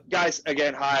Guys,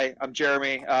 again, hi, I'm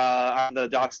Jeremy. I'm the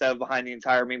docs dev behind the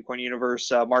entire Meme Coin Universe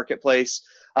marketplace.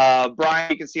 Brian,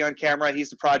 you can see on camera, he's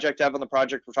the project dev on the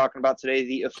project we're talking about today,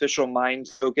 the official Mind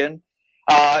token.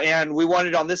 And we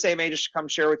wanted on this AMA just to come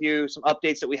share with you some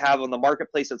updates that we have on the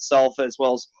marketplace itself, as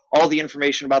well as all the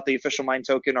information about the official Mind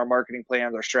token, our marketing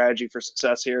plans, our strategy for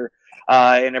success here,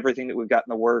 and everything that we've got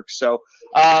in the works. So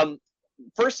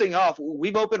first thing off,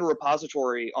 we've opened a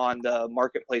repository on the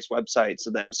marketplace website, so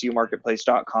the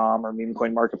MCUmarketplace.com or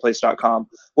memecoinmarketplace.com,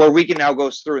 where we can now go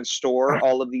through and store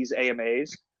all of these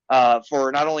AMAs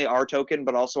for not only our token,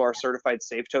 but also our certified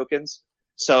safe tokens.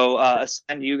 So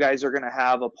and you guys are going to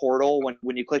have a portal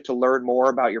when you click to learn more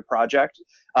about your project.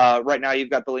 Right now, you've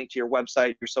got the link to your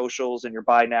website, your socials, and your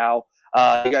buy now.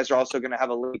 You guys are also going to have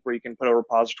a link where you can put a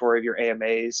repository of your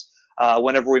AMAs.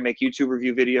 Whenever we make YouTube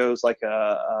review videos, like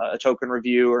a token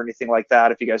review or anything like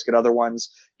that, if you guys get other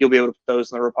ones, you'll be able to put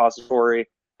those in the repository.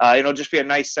 It'll just be a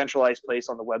nice centralized place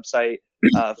on the website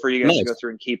for you guys to go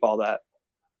through and keep all that.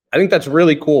 I think that's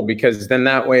really cool because then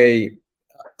that way,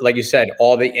 like you said,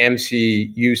 all the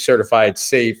MCU certified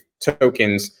safe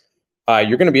tokens,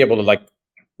 you're going to be able to like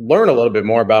learn a little bit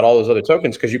more about all those other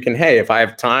tokens because you can, hey, if I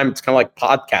have time, it's kind of like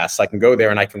podcasts. I can go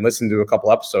there and I can listen to a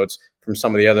couple episodes from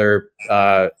some of the other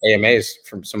AMAs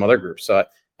from some other groups. So I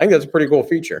think that's a pretty cool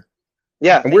feature.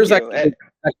 Yeah. And where's that? Is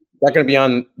that going to be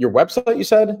on your website, you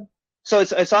said? So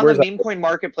it's on the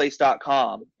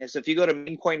memecoinmarketplace.com. And so if you go to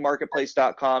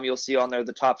memecoinmarketplace.com, you'll see on there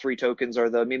the top 3 tokens are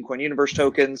the Meme Coin Universe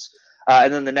tokens.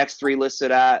 And then the next 3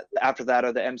 listed after that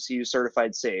are the MCU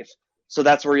certified safe. So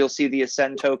that's where you'll see the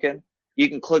Ascend token. You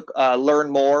can click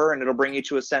learn more and it'll bring you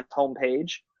to Ascend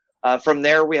homepage. From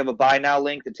there, we have a buy now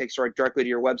link that takes directly to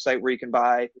your website where you can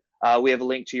buy. We have a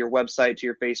link to your website, to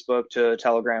your Facebook, to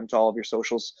Telegram, to all of your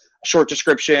socials. A short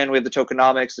description. We have the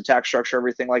tokenomics, the tax structure,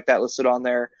 everything like that listed on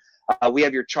there. We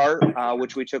have your chart,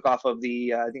 which we took off of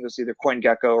the, I think it was either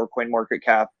CoinGecko or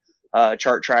CoinMarketCap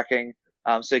chart tracking.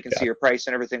 So you can see your price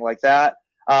and everything like that.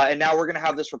 And now we're going to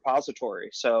have this repository.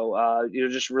 So,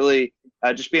 just really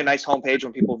just be a nice homepage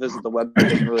when people visit the website.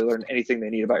 They can really learn anything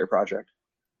they need about your project.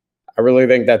 I really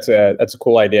think that's a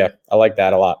cool idea. I like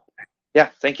that a lot. Yeah,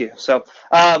 thank you. So,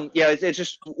 it's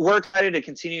just we're excited to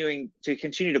continue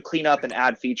to clean up and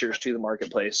add features to the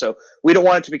marketplace. So we don't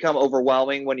want it to become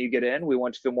overwhelming when you get in. We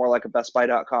want it to feel more like a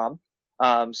bestbuy.com.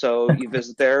 So you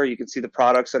visit there, you can see the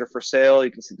products that are for sale,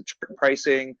 you can see the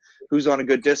pricing, who's on a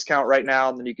good discount right now,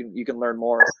 and then you can learn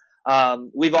more.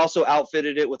 We've also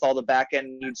outfitted it with all the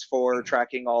back-end needs for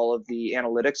tracking all of the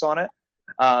analytics on it.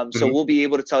 So we'll be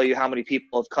able to tell you how many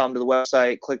people have come to the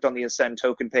website, clicked on the Ascend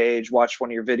token page, watched one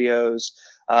of your videos,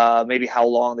 maybe how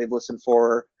long they've listened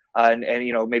for, and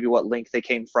maybe what link they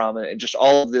came from, and just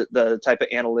all of the type of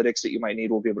analytics that you might need,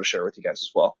 we'll be able to share with you guys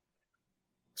as well.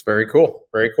 It's very cool.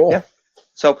 Very cool. Yeah.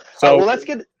 So well, let's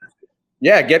get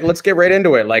right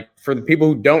into it. Like for the people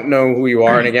who don't know who you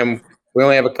are, and again, we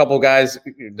only have a couple guys.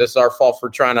 This is our fault for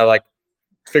trying to like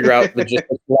figure out the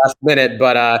last minute,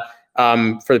 but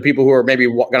for the people who are maybe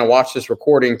going to watch this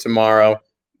recording tomorrow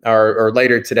or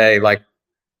later today, like,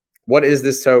 what is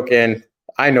this token?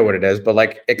 I know what it is, but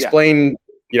like, explain,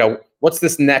 what's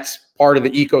this next part of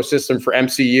the ecosystem for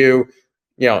MCU?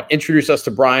 Introduce us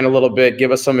to Brian a little bit,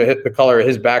 give us some of the color of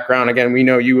his background. Again, we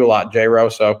know you a lot, J-Ro.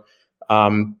 So,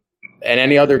 and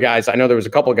any other guys, I know there was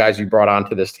a couple of guys you brought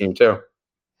onto this team too.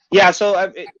 Yeah,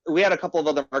 so we had a couple of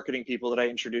other marketing people that I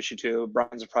introduced you to.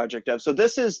 Brian's a project dev. So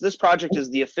this project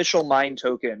is the official Mind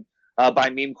token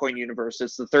by Meme Coin Universe.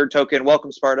 It's the 3rd token.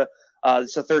 Welcome, Sparta.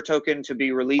 It's the 3rd token to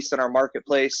be released in our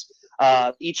marketplace.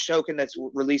 Each token that's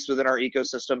released within our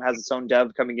ecosystem has its own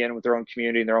dev coming in with their own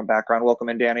community and their own background. Welcome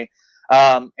in, Danny.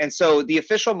 And so the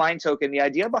official Mind token, the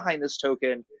idea behind this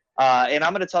token, and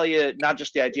I'm going to tell you not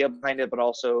just the idea behind it, but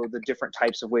also the different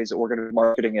types of ways that we're going to be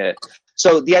marketing it.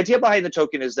 So the idea behind the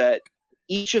token is that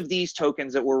each of these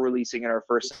tokens that we're releasing in our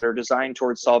first set are designed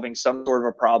towards solving some sort of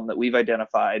a problem that we've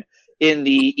identified in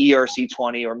the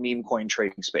ERC20 or meme coin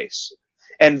trading space.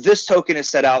 And this token is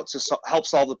set out to help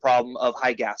solve the problem of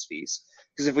high gas fees.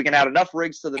 Because if we can add enough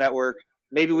rigs to the network,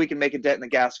 maybe we can make a dent in the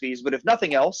gas fees. But if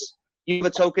nothing else, you have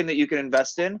a token that you can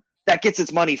invest in that gets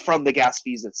its money from the gas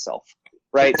fees itself,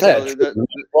 right? So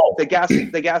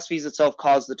the gas fees itself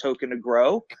cause the token to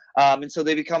grow, and so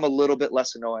they become a little bit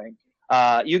less annoying.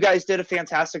 You guys did a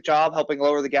fantastic job helping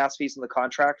lower the gas fees in the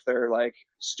contract. They're like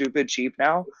stupid cheap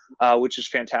now, which is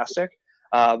fantastic.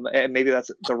 And maybe that's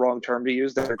the wrong term to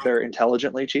use. They're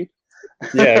intelligently cheap.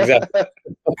 Yeah, exactly.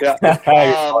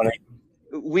 Yeah.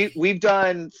 We've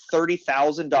done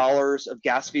 $30,000 of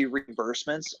gas fee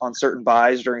reimbursements on certain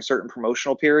buys during certain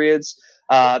promotional periods.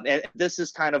 And this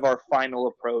is kind of our final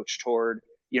approach toward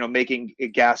making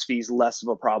gas fees less of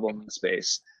a problem in the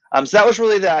space. So that was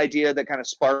really the idea that kind of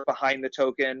sparked behind the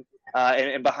token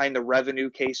and behind the revenue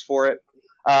case for it.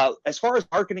 As far as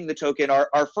marketing the token,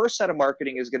 our first set of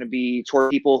marketing is going to be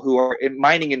toward people who are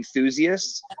mining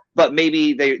enthusiasts, but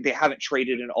maybe they haven't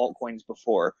traded in altcoins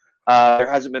before.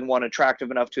 There hasn't been one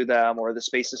attractive enough to them, or the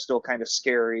space is still kind of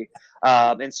scary.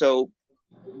 And so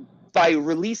by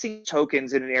releasing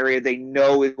tokens in an area they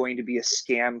know is going to be a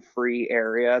scam-free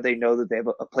area, they know that they have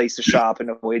a place to shop and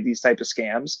avoid these type of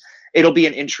scams, it'll be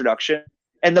an introduction.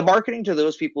 And the marketing to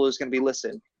those people is going to be,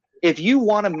 listen, if you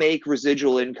want to make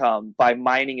residual income by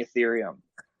mining Ethereum,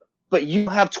 but you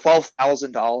have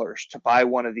 $12,000 to buy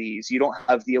one of these, you don't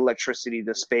have the electricity,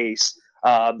 the space,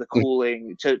 the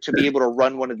cooling to be able to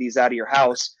run one of these out of your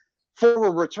house, for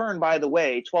a return, by the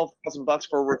way, $12,000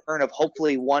 for a return of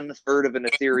hopefully 1/3 of an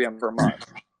Ethereum per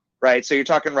month, right? So you're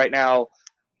talking right now,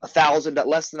 less than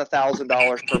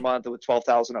 $1,000 per month with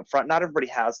 12,000 up front. Not everybody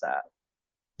has that.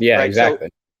 Yeah, right? exactly.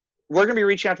 So we're going to be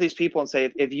reaching out to these people and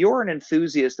say, if you're an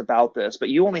enthusiast about this, but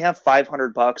you only have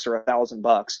 $500 or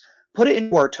 $1,000, put it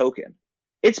into our token.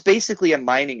 It's basically a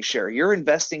mining share. You're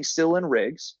investing still in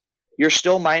rigs. You're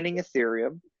still mining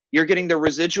Ethereum. You're getting the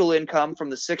residual income from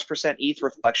the 6% ETH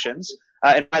reflections.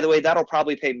 And by the way, that'll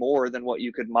probably pay more than what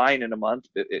you could mine in a month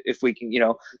if we can,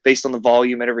 based on the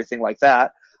volume and everything like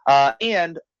that.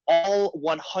 And all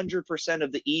 100%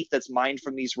 of the ETH that's mined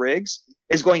from these rigs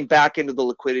is going back into the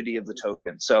liquidity of the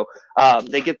token. So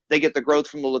they get the growth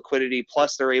from the liquidity,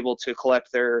 plus they're able to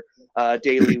collect their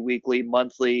daily, weekly,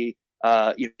 monthly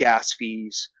gas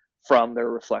fees from their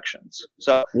reflections.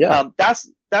 So yeah,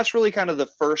 that's really kind of the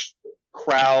first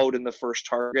crowd and the first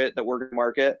target that we're going to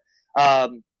market.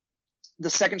 The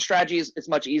second strategy is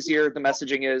much easier. The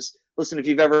messaging is, listen, if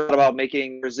you've ever thought about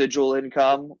making residual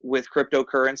income with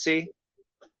cryptocurrency,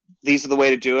 these are the way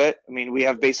to do it. I mean, we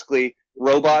have basically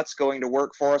robots going to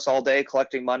work for us all day,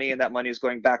 collecting money, and that money is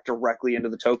going back directly into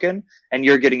the token, and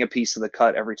you're getting a piece of the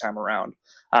cut every time around.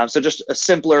 So just a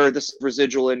simpler, this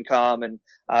residual income, and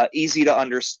easy to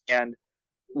understand.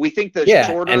 We think the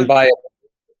shorter.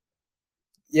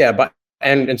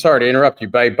 And sorry to interrupt you,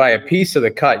 by a piece of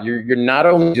the cut, you're not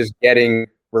only just getting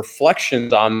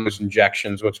reflections on those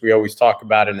injections, which we always talk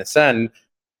about in Ascend,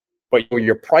 but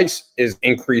your price is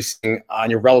increasing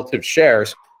on your relative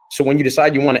shares. So when you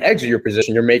decide you want to exit your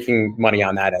position, you're making money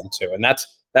on that end too. And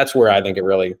that's where I think it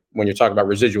really, when you're talking about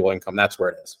residual income, that's where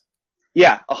it is.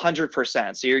 Yeah,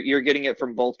 100%. So you're getting it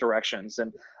from both directions,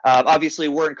 and obviously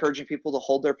we're encouraging people to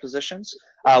hold their positions.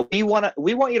 We want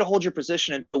you to hold your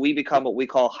position until we become what we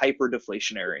call hyper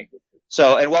deflationary.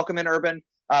 So, and welcome in, Urban.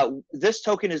 This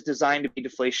token is designed to be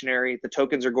deflationary. The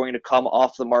tokens are going to come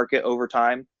off the market over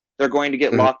time. They're going to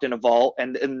get locked in a vault,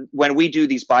 and when we do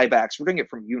these buybacks, we're doing it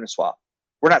from Uniswap.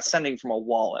 We're not sending from a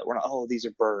wallet. We're not, oh, these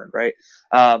are burned, right?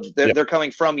 They're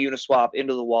coming from Uniswap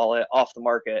into the wallet, off the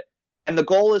market. And the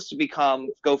goal is to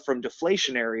go from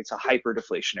deflationary to hyper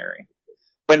deflationary.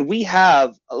 When we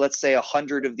have, let's say,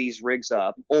 100 of these rigs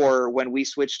up, or when we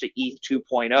switch to ETH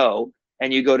 2.0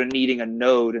 and you go to needing a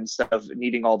node instead of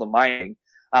needing all the mining,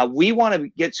 we want to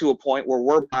get to a point where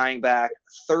we're buying back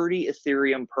 30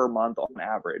 Ethereum per month on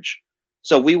average.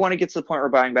 So we want to get to the point where we're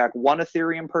buying back 1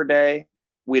 Ethereum per day.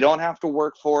 We don't have to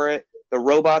work for it. The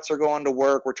robots are going to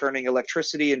work. We're turning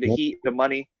electricity into heat, into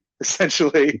money,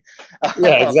 essentially.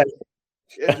 Yeah, exactly.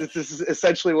 This is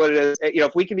essentially what it is.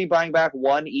 If we can be buying back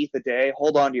 1 ETH a day,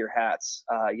 hold on to your hats.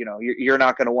 You're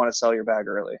not going to want to sell your bag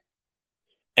early.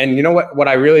 And you know what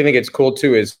I really think it's cool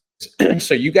too is,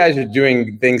 so you guys are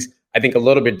doing things, I think, a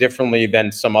little bit differently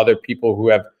than some other people who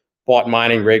have bought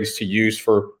mining rigs to use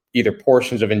for either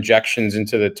portions of injections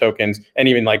into the tokens, and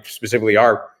even like specifically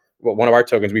one of our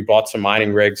tokens, we bought some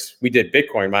mining rigs. We did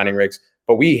Bitcoin mining rigs,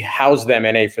 but we house them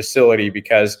in a facility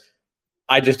because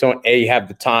I just don't have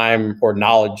the time or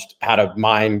knowledge how to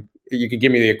mine. You can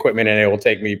give me the equipment and it will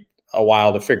take me a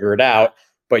while to figure it out.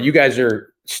 But you guys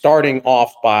are starting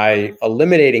off by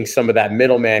eliminating some of that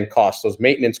middleman cost, those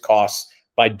maintenance costs,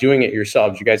 by doing it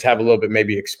yourselves. You guys have a little bit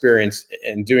maybe experience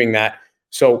in doing that.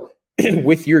 So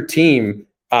with your team,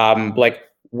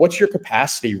 what's your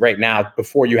capacity right now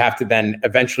before you have to then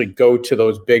eventually go to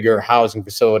those bigger housing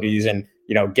facilities and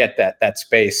get that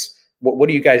space? What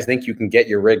do you guys think you can get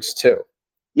your rigs to?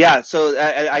 Yeah, so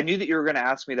I knew that you were going to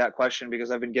ask me that question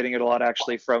because I've been getting it a lot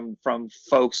actually from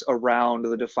folks around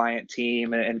the Defiant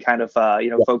team and kind of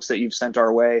folks that you've sent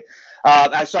our way.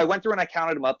 So I went through and I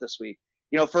counted them up this week.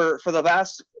 For the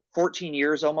last 14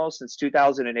 years almost, since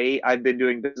 2008, I've been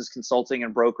doing business consulting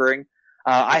and brokering.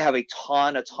 I have a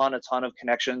ton of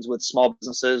connections with small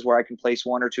businesses where I can place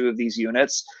 1 or 2 of these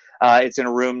units. It's in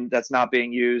a room that's not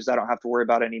being used. I don't have to worry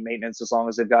about any maintenance as long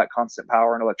as they've got constant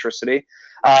power and electricity.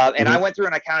 And I went through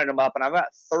and I counted them up, and I've got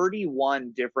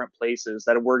 31 different places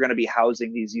that we're going to be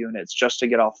housing these units just to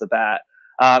get off the bat.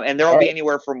 And there will be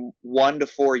anywhere from 1 to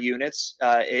 4 units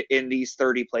in these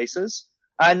 30 places.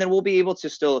 And then we'll be able to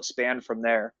still expand from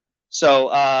there. So,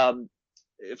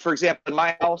 for example, in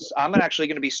my house, I'm actually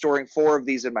going to be storing 4 of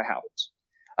these in my house.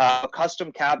 A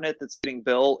custom cabinet that's getting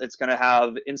built. It's going to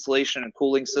have insulation and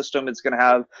cooling system. It's going to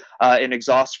have an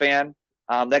exhaust fan.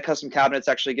 That custom cabinet's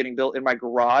actually getting built in my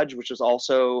garage, which is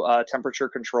also temperature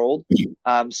controlled.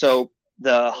 So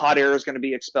the hot air is going to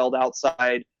be expelled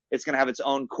outside. It's going to have its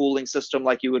own cooling system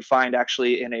like you would find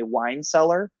actually in a wine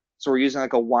cellar. So we're using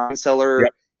like a wine cellar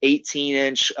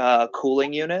 18-inch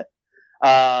cooling unit.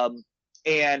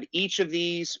 And each of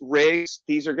these rigs,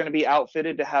 these are going to be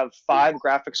outfitted to have 5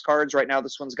 graphics cards. Right now,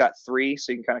 this one's got 3,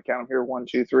 so you can kind of count them here, 1,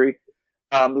 2, 3.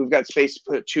 We've got space to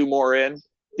put 2 more in.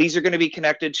 These are going to be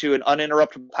connected to an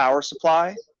uninterruptible power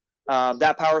supply.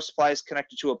 That power supply is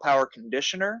connected to a power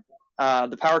conditioner.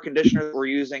 The power conditioner that we're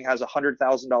using has a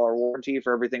 $100,000 warranty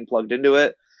for everything plugged into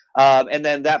it. And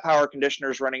then that power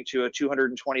conditioner is running to a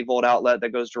 220 volt outlet that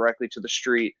goes directly to the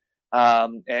street.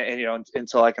 And you know,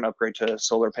 until I can upgrade to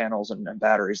solar panels and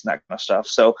batteries and that kind of stuff.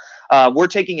 So we're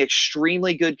taking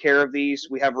extremely good care of these.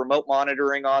 We have remote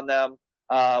monitoring on them.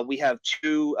 We have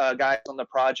 2 guys on the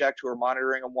project who are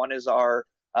monitoring them. One is our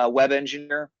web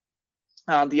engineer.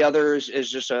 The other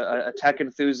is just a tech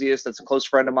enthusiast that's a close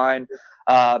friend of mine.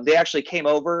 They actually came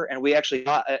over, and we actually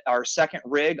got our second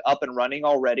rig up and running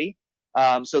already.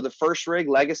 So the first rig,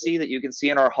 Legacy, that you can see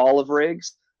in our hall of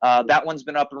rigs, that one's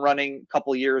been up and running a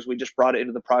couple of years. We just brought it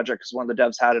into the project because one of the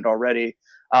devs had it already.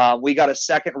 We got a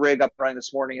second rig up and running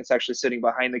this morning. It's actually sitting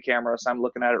behind the camera, so I'm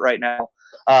looking at it right now.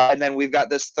 And then we've got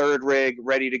this third rig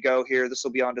ready to go here. This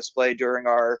will be on display during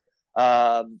our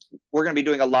we're going to be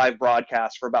doing a live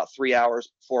broadcast for about 3 hours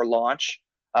before launch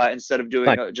instead of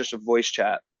doing just a voice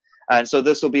chat. And so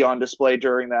this will be on display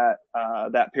during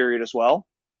that period as well.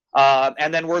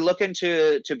 And then we're looking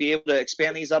to be able to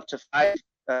expand these up to 5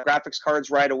 graphics cards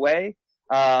right away.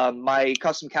 My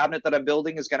custom cabinet that I'm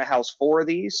building is going to house 4 of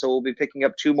these, so we'll be picking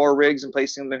up 2 more rigs and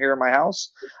placing them here in my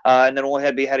house, and then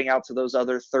we'll be heading out to those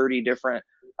other 30 different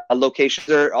locations.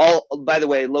 They're all, by the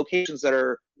way, locations that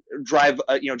are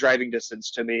driving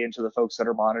distance to me and to the folks that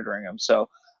are monitoring them. So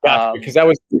because that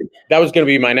was going to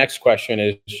be my next question,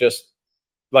 is just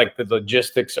like the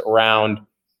logistics around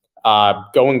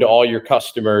going to all your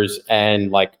customers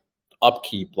and like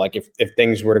upkeep, like if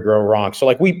things were to go wrong. So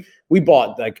like we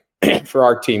bought, like for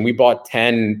our team, we bought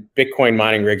 10 Bitcoin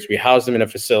mining rigs. We housed them in a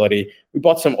facility. We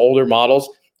bought some older models,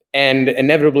 and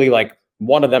inevitably, like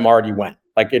one of them already went,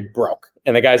 like it broke.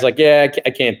 And the guy's like, yeah,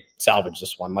 I can't salvage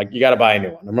this one. Like, you got to buy a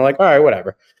new one. And we're like, all right,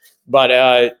 whatever.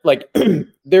 But like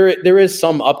there is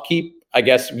some upkeep. I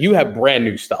guess you have brand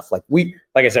new stuff. Like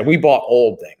I said, we bought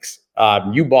old things.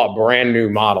 You bought brand new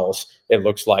models, it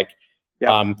looks like.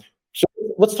 Yeah. So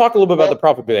let's talk a little bit about the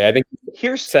profitability. I think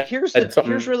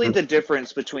here's really the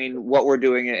difference between what we're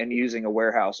doing and using a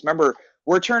warehouse. Remember,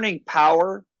 we're turning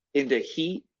power into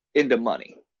heat into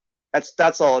money.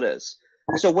 That's all it is.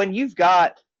 So when you've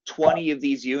got 20 of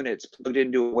these units plugged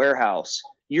into a warehouse,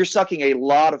 you're sucking a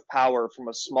lot of power from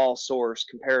a small source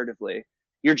comparatively.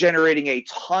 You're generating a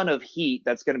ton of heat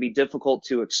that's going to be difficult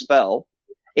to expel.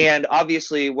 And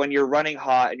obviously, when you're running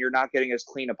hot and you're not getting as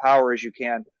clean a power as you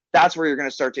can, that's where you're going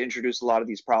to start to introduce a lot of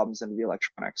these problems into the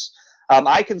electronics.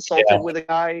 I consulted with a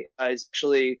guy,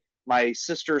 actually my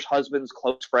sister's husband's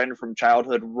close friend from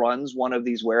childhood runs one of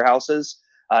these warehouses.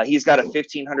 He's got a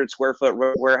 1,500 square foot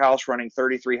warehouse running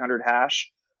 3,300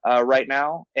 hash right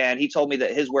now. And he told me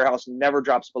that his warehouse never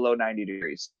drops below 90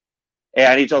 degrees.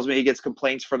 And he tells me he gets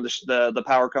complaints from the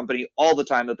power company all the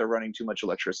time that they're running too much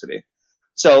electricity.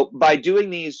 So by doing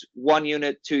these 1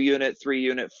 unit, 2 unit, 3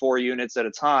 unit, 4 units at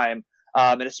a time,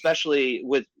 and especially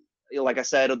with, like I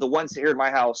said, the ones here in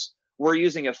my house, we're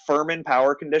using a Furman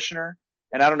power conditioner.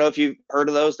 And I don't know if you've heard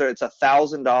of those. It's a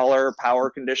 $1,000 power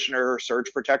conditioner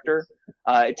surge protector.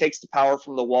 It takes the power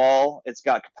from the wall. It's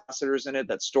got capacitors in it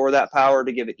that store that power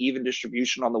to give it even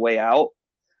distribution on the way out.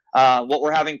 What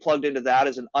we're having plugged into that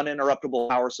is an uninterruptible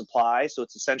power supply. So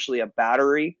it's essentially a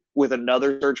battery with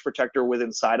another surge protector within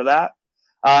inside of that.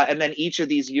 And then each of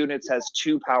these units has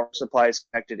 2 power supplies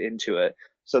connected into it.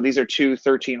 So these are 2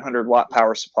 1,300 watt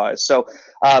power supplies. So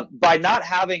by not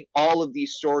having all of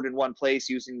these stored in one place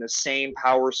using the same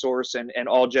power source and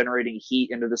all generating heat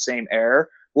into the same air,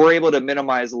 we're able to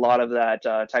minimize a lot of that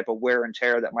type of wear and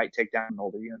tear that might take down an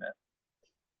older unit.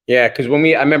 Yeah, because I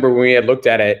remember when we had looked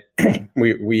at it,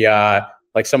 we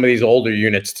like some of these older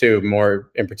units too, more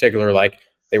in particular, like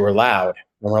they were loud.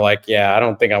 And we're like, yeah, I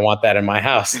don't think I want that in my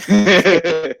house.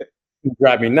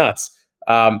 Drive me nuts.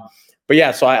 But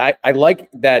yeah, so I like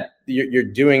that you're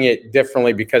doing it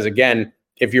differently because, again,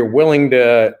 if you're willing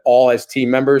to all as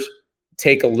team members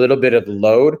take a little bit of the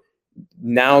load,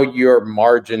 now your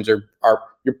margins are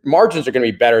going to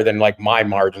be better than like my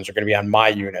margins are going to be on my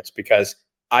units, because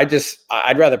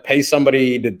I'd rather pay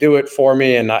somebody to do it for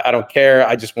me, and I don't care.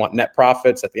 I just want net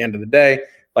profits at the end of the day.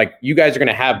 Like, you guys are going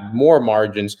to have more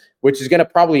margins, which is going to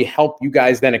probably help you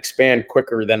guys then expand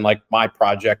quicker than like my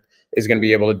project is going to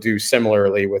be able to do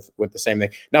similarly with the same thing.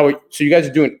 Now, so you guys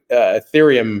are doing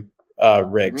Ethereum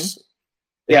rigs. Mm-hmm.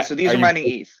 Yeah, so these are mining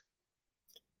ETH.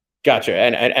 Gotcha.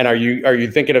 And are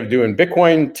you thinking of doing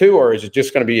Bitcoin too, or is it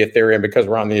just going to be Ethereum because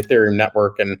we're on the Ethereum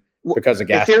network and because of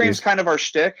gas? Ethereum's kind of our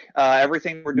shtick.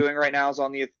 Everything we're doing right now is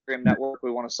on the Ethereum network. We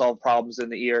want to solve problems in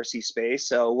the ERC space,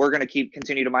 so we're going to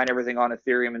continue to mine everything on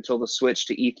Ethereum until the switch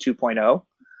to ETH 2.0.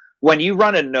 When you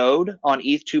run a node on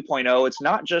ETH 2.0, it's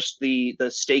not just the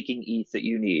staking ETH that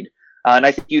you need. And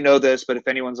I think you know this, but if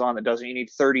anyone's on that doesn't, you need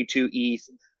 32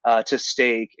 ETH to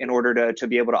stake in order to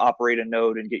be able to operate a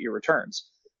node and get your returns.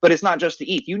 But it's not just the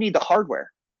ETH. You need the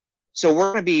hardware. So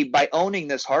we're going to be, by owning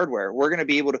this hardware, we're going to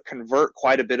be able to convert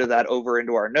quite a bit of that over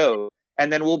into our node.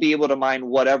 And then we'll be able to mine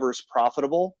whatever's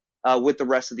profitable with the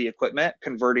rest of the equipment,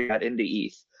 converting that into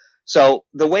ETH. So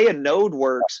the way a node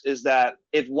works is that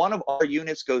if one of our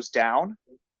units goes down,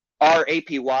 our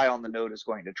APY on the node is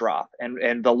going to drop.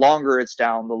 And the longer it's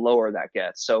down, the lower that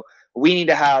gets. So we need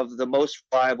to have the most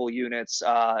reliable units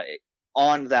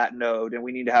on that node, and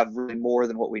we need to have really more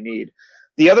than what we need.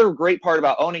 The other great part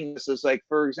about owning this is, like,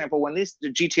 for example, when the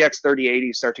GTX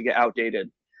 3080s start to get outdated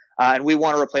and we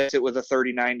want to replace it with a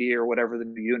 3090 or whatever the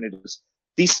new unit is,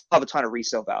 these still have a ton of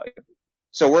resale value.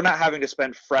 So we're not having to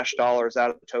spend fresh dollars out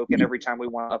of the token every time we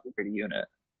want to upgrade a unit.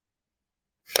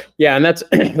 Yeah, and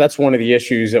that's one of the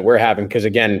issues that we're having, because,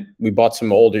 again, we bought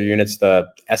some older units, the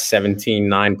S17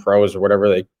 9 Pros or whatever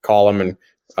they call them, and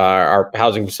our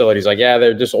housing facilities like, yeah,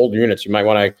 they're just old units. You might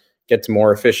want to get to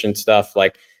more efficient stuff.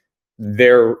 Like,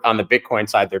 they're on the Bitcoin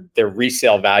side, their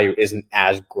resale value isn't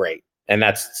as great. And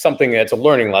that's something that's a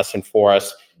learning lesson for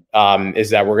us, is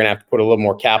that we're going to have to put a little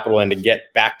more capital in to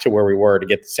get back to where we were to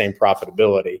get the same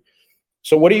profitability.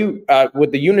 So what do you,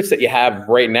 with the units that you have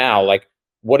right now, like,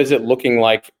 what is it looking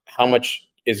like? How much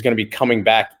is going to be coming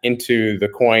back into the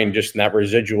coin, just in that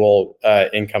residual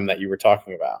income that you were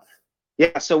talking about?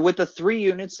 Yeah, so with the 3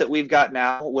 units that we've got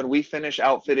now, when we finish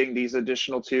outfitting these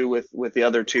additional 2 with the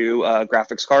other 2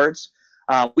 graphics cards,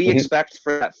 we expect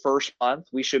for that first month,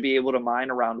 we should be able to mine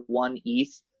around 1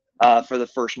 ETH for the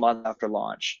first month after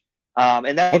launch.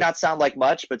 And that may not sound like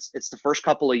much, but it's the first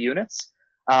couple of units.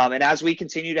 And as we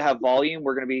continue to have volume,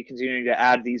 we're going to be continuing to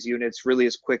add these units really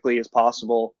as quickly as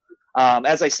possible.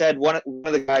 As I said, one of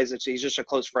the guys, he's just a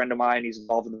close friend of mine. He's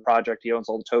involved in the project. He owns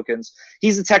all the tokens.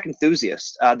 He's a tech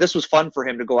enthusiast. This was fun for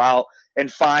him to go out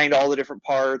and find all the different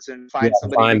parts and find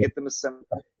somebody to get them assembled.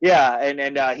 Yeah, and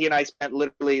he and I spent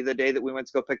literally the day that we went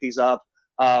to go pick these up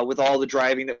with all the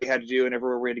driving that we had to do and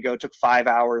everywhere we had to go. It took 5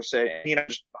 hours. And he and I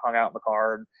just hung out in the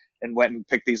car and went and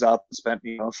picked these up and spent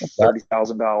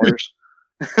 $30,000.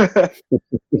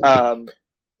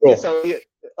 Cool. So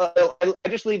I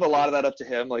just leave a lot of that up to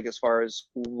him, like, as far as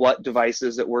what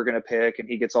devices that we're going to pick, and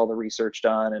he gets all the research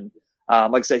done. And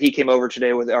like I said, he came over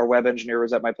today with our web engineer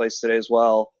was at my place today as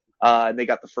well, and they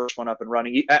got the first one up and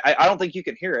running. I don't think you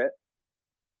can hear it.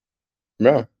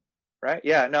 No. Right?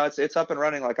 Yeah. No, it's up and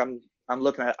running. Like I'm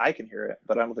looking at it, I can hear it,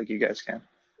 but I don't think you guys can.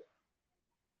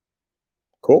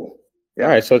 Cool. Yeah. All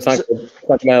right. So it's not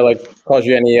going to like cause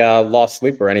you any lost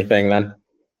sleep or anything then.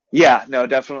 Yeah. No,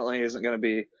 definitely isn't going to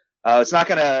be. It's not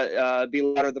going to be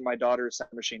louder than my daughter's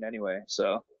sound machine anyway.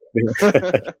 So.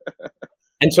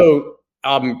 And so,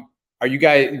 are you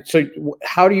guys? So,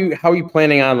 how are you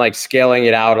planning on like scaling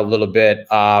it out a little bit?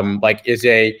 Like, is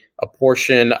a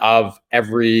portion of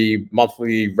every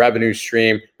monthly revenue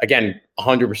stream, again,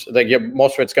 100%? Like,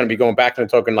 most of it's going to be going back to the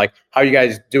token. Like, how are you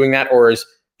guys doing that, or is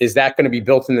that going to be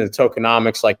built into the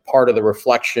tokenomics, like part of the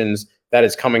reflections that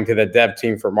is coming to the dev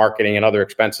team for marketing and other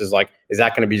expenses? Like, is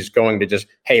that going to be just going to just,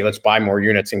 hey, let's buy more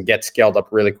units and get scaled up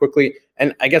really quickly?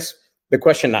 And I guess the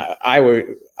question I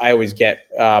always get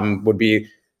would be,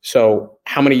 so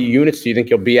how many units do you think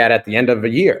you'll be at the end of a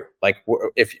year? Like,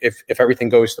 if everything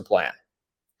goes to plan?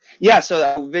 Yeah,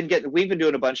 so we've been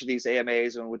doing a bunch of these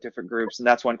AMAs and with different groups, and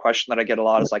that's one question that I get a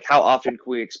lot is like, how often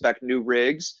can we expect new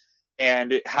rigs,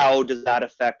 and how does that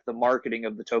affect the marketing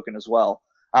of the token as well?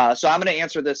 So I'm going to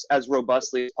answer this as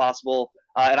robustly as possible.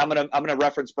 And I'm gonna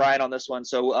reference Brian on this one.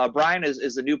 So Brian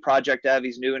is the new project dev.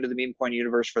 He's new into the meme coin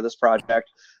universe for this project.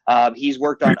 He's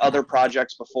worked on other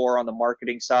projects before on the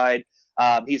marketing side.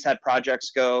 He's had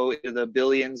projects go into the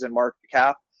billions in market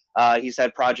cap. He's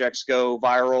had projects go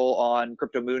viral on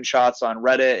crypto moonshots on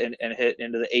Reddit and hit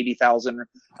into the 80,000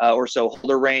 or so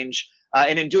holder range.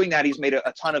 And in doing that, he's made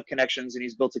a ton of connections and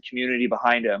he's built a community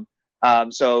behind him.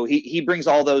 So he brings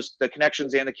all the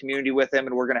connections and the community with him,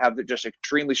 and we're going to have just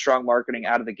extremely strong marketing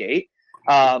out of the gate.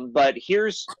 But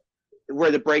here's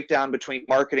where the breakdown between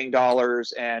marketing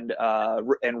dollars and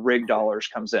rig dollars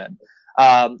comes in.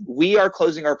 We are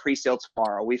closing our pre-sale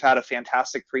tomorrow. We've had a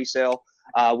fantastic pre-sale.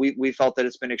 We felt that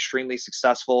it's been extremely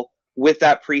successful. With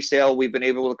that pre-sale, we've been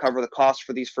able to cover the cost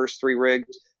for these first 3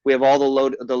 rigs. We have all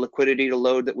the liquidity to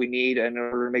load that we need in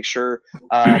order to make sure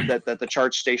that the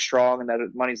charts stay strong and that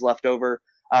money's left over.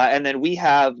 And then we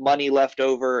have money left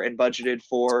over and budgeted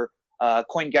for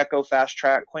CoinGecko Fast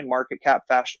Track, CoinMarketCap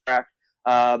Fast Track.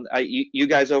 You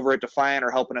guys over at Defiant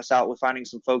are helping us out with finding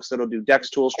some folks that'll do DEX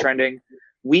tools trending.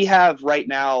 We have right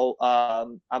now,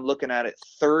 I'm looking at it,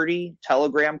 30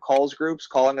 Telegram calls groups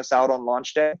calling us out on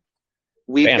launch day.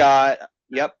 We've got,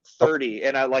 30.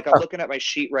 And I'm looking at my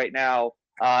sheet right now,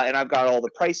 and I've got all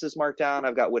the prices marked down.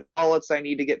 I've got what wallets I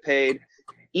need to get paid.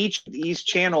 Each of these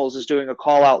channels is doing a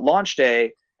call out launch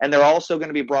day, and they're also going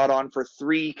to be brought on for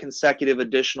 3 consecutive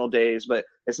additional days, but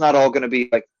it's not all going to be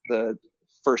like the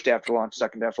first day after launch,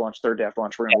 second day after launch, third day after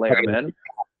launch. We're going to layer them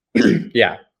in.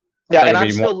 Yeah, and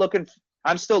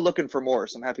I'm still looking for more,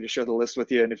 so I'm happy to share the list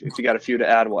with you. And if you got a few to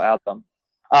add, we'll add them.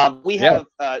 We have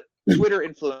Twitter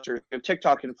influencers, we have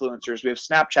TikTok influencers, we have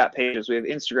Snapchat pages, we have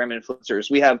Instagram influencers,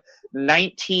 we have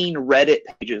 19 Reddit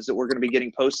pages that we're going to be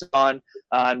getting posted on.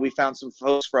 And we found some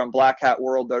folks from Black Hat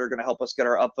World that are going to help us get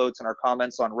our upvotes and our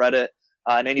comments on Reddit.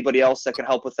 And anybody else that can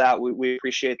help with that, we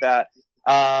appreciate that.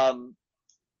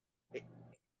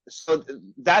 So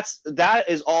that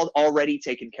is all already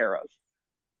taken care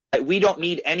of. We don't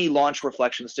need any launch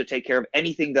reflections to take care of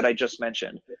anything that I just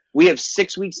mentioned. We have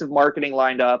 6 weeks of marketing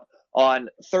lined up on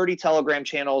 30 Telegram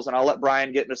channels, and I'll let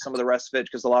Brian get into some of the rest of it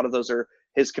because a lot of those are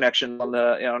his connections on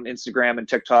on Instagram and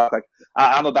TikTok. Like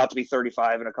I'm about to be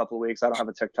 35 in a couple of weeks. I don't have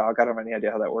a TikTok. I don't have any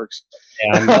idea how that works.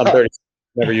 Yeah, I'm 30.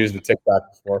 Never used the TikTok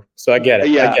before, so I get it.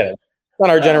 Yeah. I get it. It's not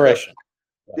our generation.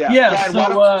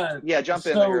 Brian, jump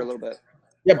in here a little bit.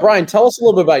 Yeah, Brian, tell us a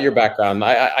little bit about your background.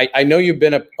 I know you've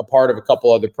been a part of a couple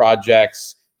other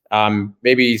projects.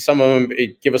 Maybe some of them,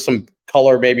 give us some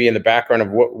color maybe in the background of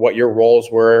what your roles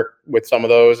were with some of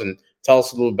those, and tell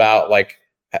us a little about like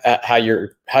how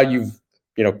you've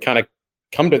kind of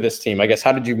come to this team. I guess,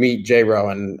 how did you meet J-Ro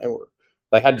and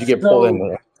like how did you get pulled in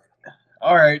there?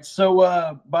 All right.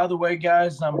 So by the way,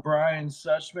 guys, I'm Brian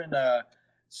Suchman.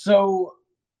 So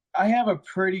I have a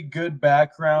pretty good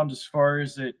background as far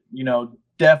as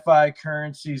DeFi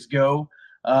currencies go.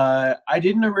 I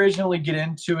didn't originally get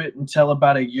into it until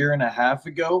about 1.5 years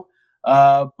ago.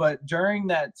 But during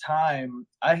that time,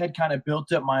 I had kind of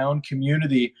built up my own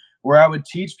community where I would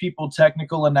teach people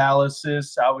technical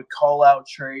analysis. I would call out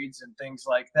trades and things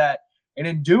like that. And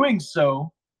in doing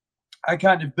so, I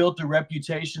kind of built a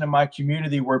reputation in my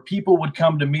community where people would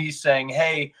come to me saying,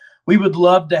 hey, we would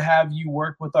love to have you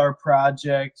work with our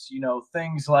project,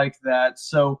 things like that.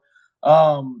 So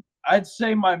I'd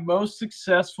say my most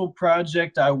successful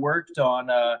project I worked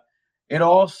on, it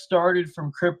all started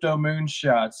from crypto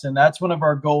moonshots, and that's one of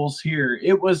our goals here.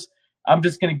 I'm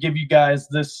just going to give you guys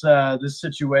this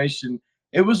situation.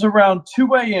 It was around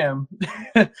 2 a.m.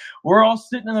 We're all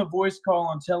sitting in a voice call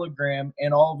on Telegram,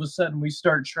 and all of a sudden we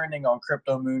start trending on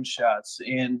crypto moonshots.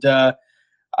 And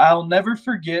I'll never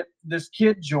forget, this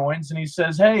kid joins and he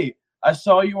says, hey, I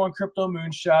saw you on crypto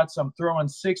moonshots. I'm throwing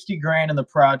 60 grand in the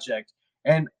project.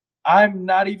 And I'm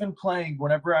not even playing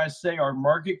whenever I say our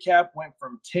market cap went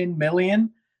from 10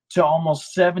 million to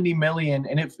almost 70 million.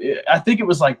 And I think it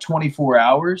was like 24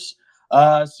 hours.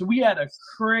 So we had a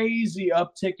crazy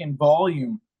uptick in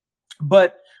volume.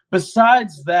 But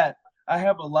besides that, I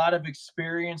have a lot of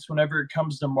experience whenever it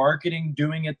comes to marketing,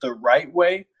 doing it the right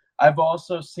way. I've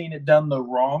also seen it done the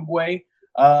wrong way.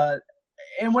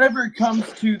 And whenever it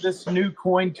comes to this new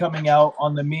coin coming out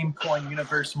on the meme coin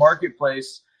universe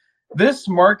marketplace, this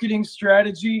marketing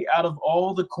strategy out of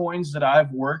all the coins that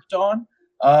I've worked on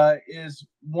is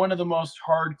one of the most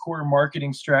hardcore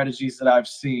marketing strategies that I've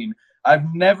seen.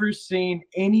 I've never seen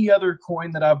any other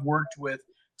coin that I've worked with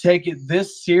take it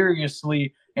this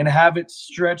seriously and have it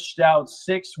stretched out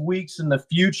 6 weeks in the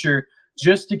future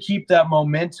just to keep that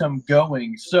momentum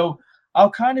going. So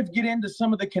I'll kind of get into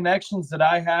some of the connections that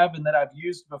I have and that I've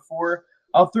used before.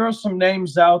 I'll throw some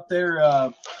names out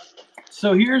there.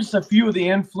 So here's a few of the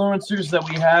influencers that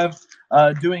we have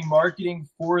doing marketing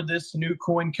for this new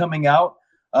coin coming out.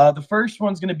 The first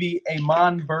one's going to be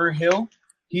Amon Burhill.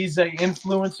 He's an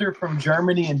influencer from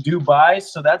Germany and Dubai.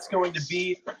 So that's going to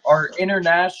be our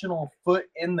international foot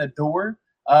in the door.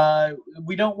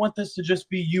 We don't want this to just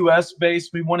be US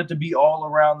based. We want it to be all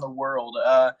around the world.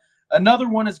 Another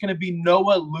one is going to be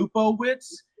Noah Lupowitz.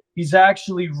 He's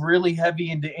actually really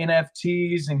heavy into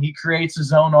NFTs, and he creates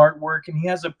his own artwork, and he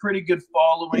has a pretty good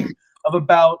following of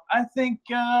about, I think,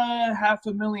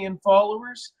 500,000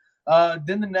 followers.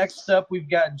 Then the next up, we've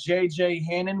got JJ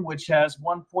Hannon, which has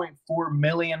 1.4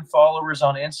 million followers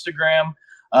on Instagram.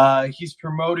 He's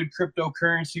promoted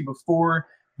cryptocurrency before,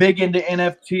 big into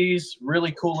NFTs,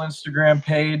 really cool Instagram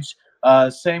page.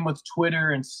 Same with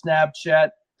Twitter and Snapchat.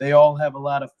 They all have a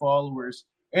lot of followers.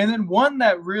 And then one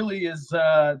that really is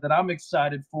that I'm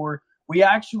excited for, we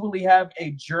actually have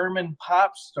a German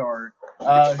pop star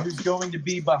who's going to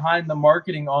be behind the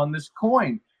marketing on this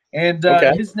coin. And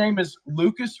his name is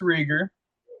Lucas Rieger,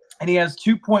 and he has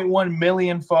 2.1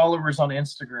 million followers on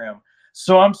Instagram.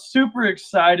 So I'm super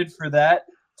excited for that,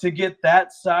 to get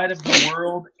that side of the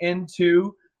world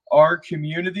into our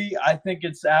community. I think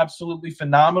it's absolutely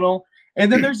phenomenal. And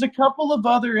then there's a couple of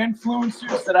other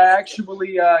influencers that I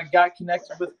actually got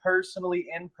connected with personally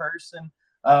in person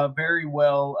very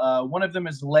well. One of them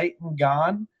is Leighton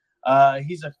Gahn.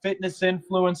 He's a fitness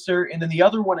influencer. And then the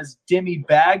other one is Demi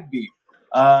Bagby.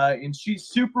 And she's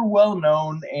super well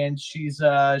known, and she's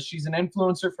an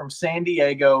influencer from San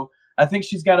Diego. I think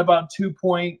she's got about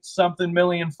 2-point-something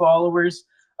million followers.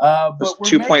 But we're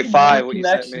 2.5, what you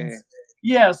sent me.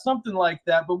 Yeah, something like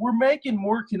that. But we're making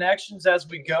more connections as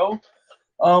we go.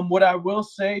 What I will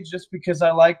say, just because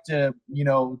I like to,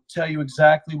 tell you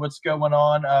exactly what's going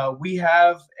on, we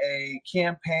have a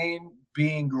campaign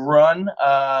being run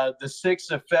the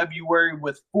 6th of February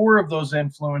with 4 of those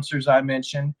influencers I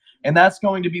mentioned, and that's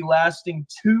going to be lasting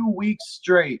 2 weeks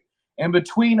straight. And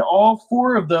between all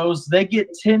 4 of those, they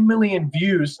get 10 million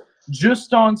views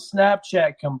just on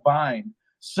Snapchat combined.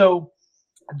 So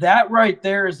that right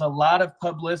there is a lot of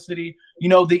publicity.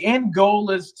 The end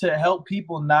goal is to help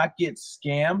people not get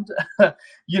scammed.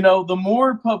 The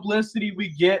more publicity we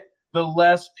get, the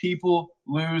less people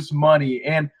lose money.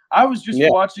 And I was just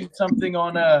watching something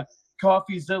on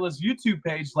CoffeeZilla's YouTube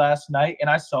page last night, and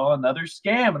I saw another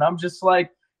scam. And I'm just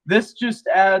like, this just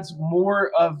adds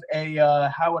more of a,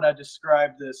 how would I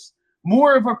describe this?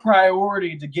 More of a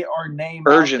priority to get our name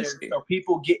urgency out there so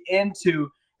people get into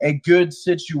a good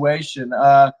situation.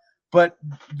 But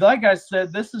like I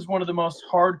said, this is one of the most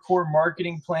hardcore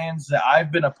marketing plans that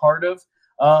I've been a part of.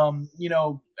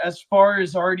 As far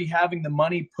as already having the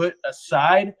money put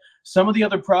aside, some of the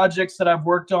other projects that I've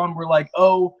worked on were like,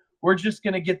 oh, we're just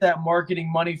going to get that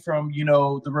marketing money from,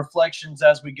 the reflections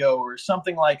as we go or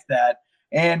something like that.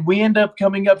 And we end up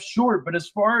coming up short. But as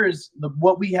far as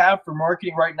what we have for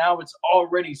marketing right now, it's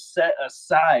already set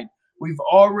aside. We've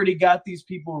already got these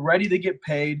people ready to get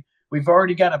paid. We've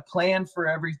already got a plan for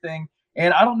everything.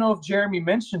 And I don't know if Jeremy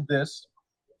mentioned this.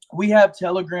 We have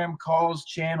Telegram calls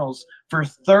channels for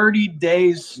 30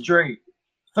 days straight.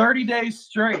 30 days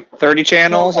straight. 30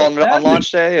 channels on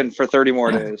launch day and for 30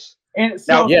 more days. And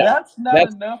so that's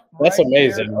enough. That's right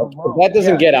amazing. If that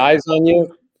doesn't get eyes on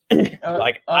you,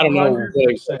 I don't know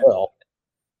really will.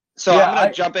 So I'm going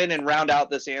to jump in and round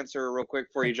out this answer real quick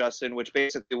for you, Justin, which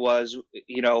basically was,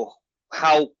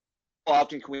 how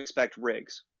often can we expect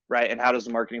rigs, right? And how does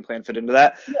the marketing plan fit into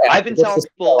that? Yeah, I've been telling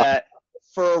people that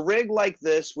for a rig like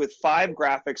this with 5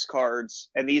 graphics cards,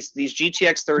 and these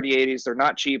GTX 3080s, they're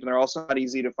not cheap and they're also not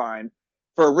easy to find.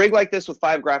 For a rig like this with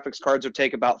 5 graphics cards, it would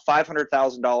take about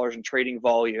 $500,000 in trading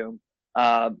volume,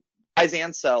 buys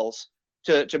and sells,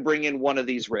 to bring in one of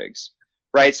these rigs,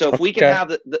 right? So if we can have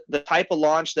the type of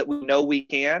launch that we know we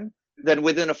can, then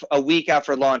within a week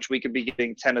after launch, we could be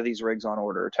getting 10 of these rigs on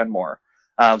order, 10 more,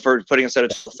 for putting us at a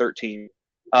total of 13.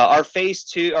 Our phase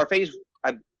 2,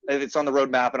 it's on the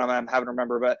roadmap, and I'm having to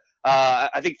remember, but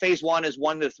I think phase 1 is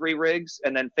 1 to 3 rigs,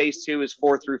 and then phase 2 is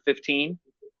 4 through 15.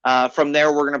 From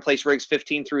there, we're going to place rigs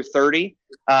 15 through 30,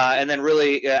 and then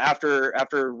really after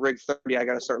rig 30, I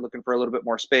got to start looking for a little bit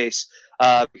more space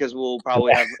because we'll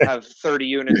probably have 30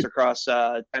 units across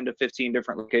 10 to 15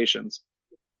 different locations.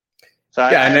 So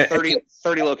I have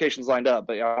 30 locations lined up,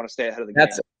 but I want to stay ahead of the game.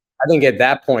 I think at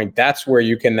that point, that's where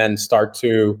you can then start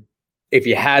to, if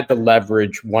you had to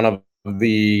leverage one of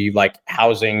the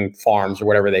housing farms or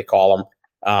whatever they call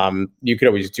them, you could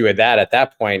always do that at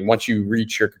that point. Once you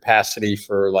reach your capacity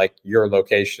for your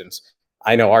locations,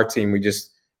 I know our team, we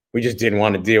just didn't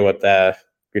want to deal with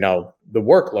the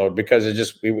workload, because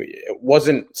it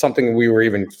wasn't something we were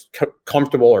even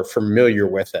comfortable or familiar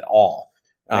with at all.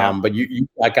 But you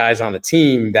got guys on the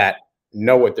team that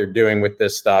know what they're doing with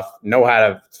this stuff, know how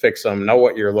to fix them, know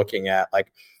what you're looking at.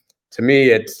 Like, to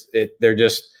me, they're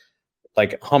just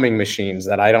like humming machines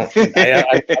that I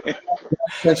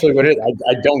essentially what it is.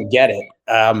 I don't get it.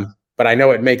 But I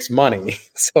know it makes money.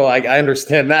 So I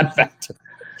understand that factor.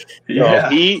 Yeah.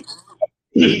 Heat,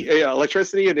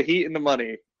 electricity, and the heat and the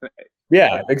money.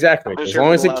 Yeah, exactly. As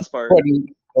long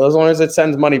as it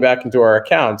sends money back into our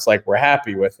accounts, like, we're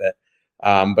happy with it.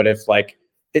 But if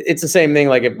it's the same thing,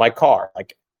 like if my car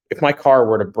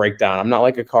were to break down, I'm not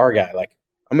like a car guy. Like,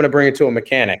 I'm going to bring it to a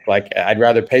mechanic. Like, I'd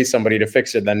rather pay somebody to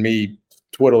fix it than me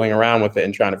twiddling around with it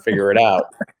and trying to figure it out.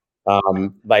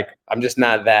 Like, I'm just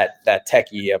not that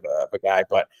techie of a guy,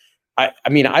 but I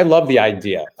mean, I love the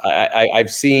idea.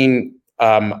 I've seen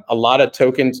a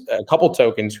couple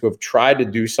tokens who have tried to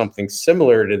do something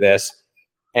similar to this,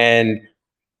 and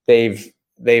they've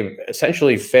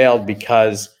essentially failed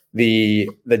because the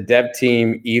dev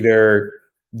team either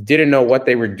didn't know what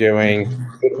they were doing,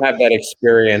 didn't have that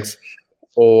experience,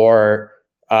 or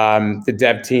the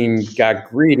dev team got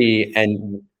greedy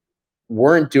and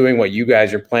weren't doing what you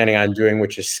guys are planning on doing,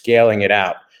 which is scaling it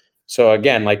out. So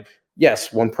again, like,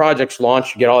 yes, when projects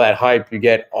launch, you get all that hype, you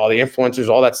get all the influencers,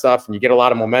 all that stuff, and you get a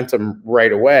lot of momentum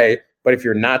right away. But if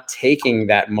you're not taking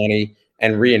that money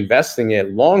and reinvesting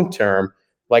it long term,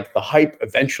 like, the hype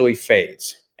eventually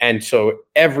fades. And so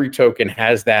every token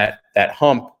has that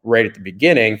hump right at the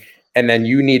beginning, and then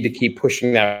you need to keep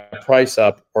pushing that price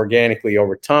up organically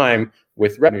over time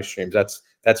with revenue streams. That's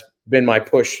been my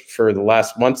push for the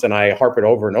last months, and I harp it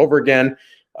over and over again.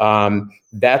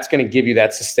 That's going to give you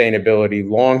that sustainability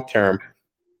long term.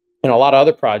 And a lot of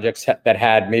other projects that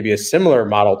had maybe a similar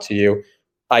model to you,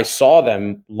 I saw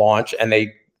them launch, and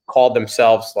they called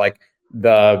themselves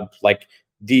the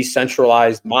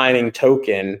decentralized mining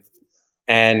token,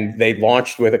 and they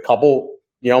launched with a couple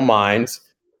mines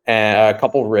and a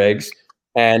couple rigs,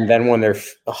 and then when their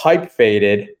hype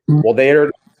faded, well, they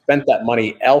already spent that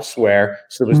money elsewhere,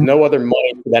 so there was no other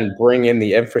money to then bring in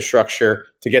the infrastructure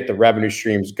to get the revenue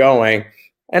streams going,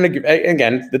 and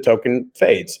again, the token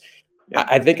fades. Yeah.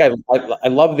 I think I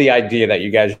love the idea that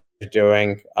you guys are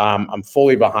doing. I'm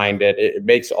fully behind it. It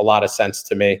makes a lot of sense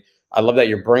to me. I love that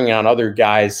you're bringing on other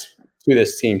guys to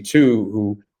this team too,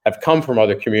 who have come from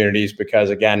other communities, because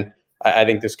again, I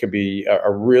think this could be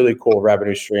a really cool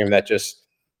revenue stream that just,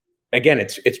 again,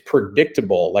 it's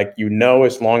predictable. Like,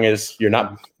 as long as you're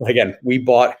not, again, we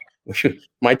bought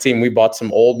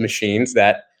some old machines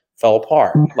that fell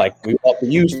apart. Like, we bought the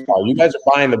used car. You guys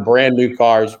are buying the brand new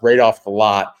cars right off the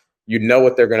lot. You know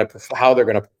what how they're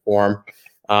going to perform.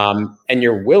 And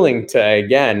you're willing to,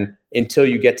 again, until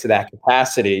you get to that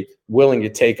capacity, willing to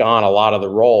take on a lot of the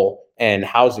role and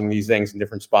housing these things in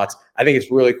different spots. I think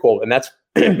it's really cool. And that's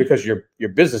because your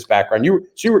business background, you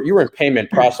were in payment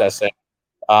processing.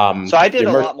 So I did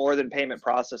a lot more than payment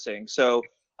processing. So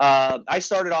I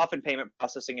started off in payment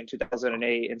processing in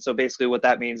 2008. And so basically what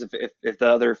that means, if the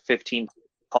other 15.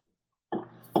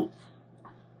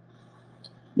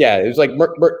 Yeah, it was like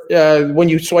when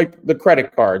you swipe the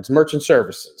credit cards, merchant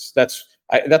services. That's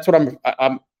what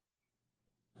I'm.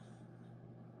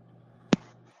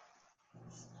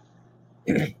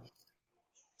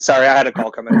 Sorry, I had a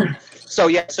call coming in. So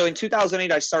in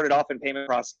 2008, I started off in payment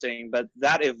processing, but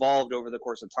that evolved over the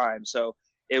course of time. So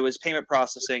it was payment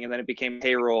processing, and then it became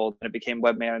payroll, then it became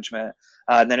web management,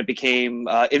 and then it became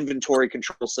inventory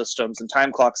control systems and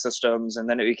time clock systems, and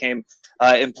then it became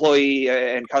employee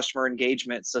and customer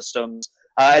engagement systems.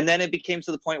 And then it became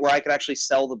to the point where I could actually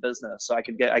sell the business. So I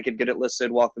could get it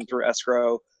listed, walk them through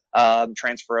escrow,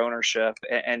 transfer ownership,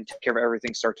 and take care of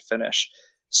everything start to finish.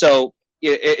 So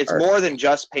it's more than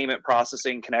just payment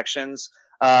processing connections.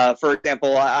 For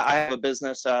example, I have a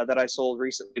business that I sold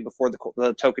recently before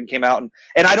the token came out.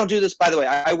 And I don't do this, by the way.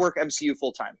 I work MCU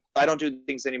full time. I don't do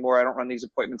things anymore. I don't run these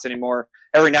appointments anymore.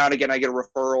 Every now and again, I get a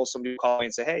referral. Somebody will call me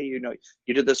and say, hey, you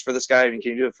did this for this guy, and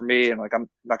can you do it for me? And I'm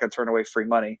not going to turn away free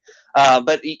money.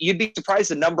 But you'd be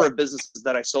surprised the number of businesses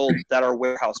that I sold that are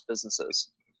warehouse businesses.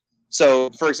 So,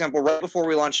 for example, right before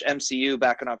we launched MCU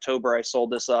back in October, I sold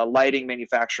this lighting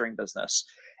manufacturing business.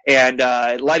 And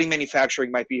lighting manufacturing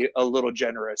might be a little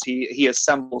generous. He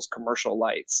assembles commercial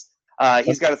lights.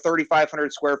 He's got a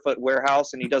 3,500 square foot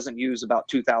warehouse, and he doesn't use about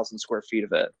 2,000 square feet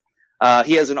of it.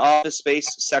 He has an office space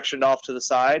sectioned off to the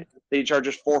side that he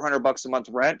charges $400 a month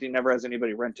rent. He never has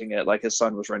anybody renting it, like his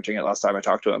son was renting it last time I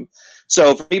talked to him.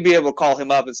 So for me to be able to call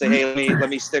him up and say, hey, let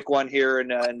me stick one here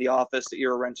in the office that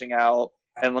you're renting out,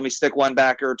 and let me stick one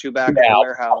back or two back in the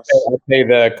warehouse. I'll pay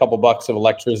the couple bucks of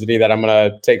electricity that I'm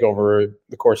going to take over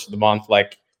the course of the month,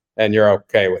 and you're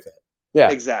okay with it. Yeah,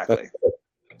 exactly.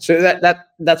 So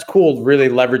that's cool. Really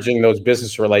leveraging those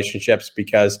business relationships,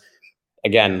 because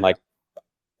again, like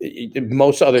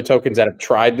most other tokens that have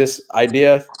tried this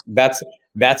idea, that's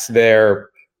their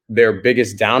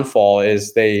biggest downfall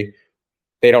is they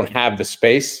don't have the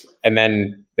space, and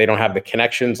then they don't have the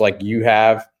connections like you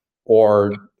have,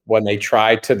 or when they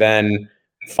try to then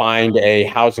find a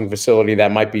housing facility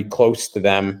that might be close to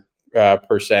them,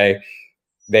 per se,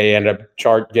 they end up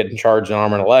getting charged an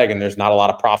arm and a leg, and there's not a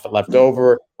lot of profit left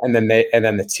over. And then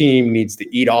the team needs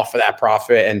to eat off of that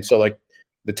profit. And so like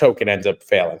the token ends up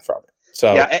failing from it.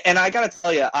 So yeah. And I got to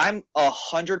tell you, I'm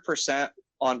 100%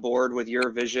 on board with your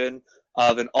vision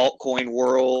of an altcoin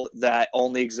world that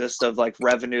only exists of like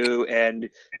revenue and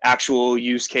actual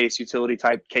use case utility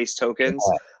type case tokens.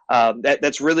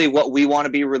 That's really what we want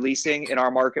to be releasing in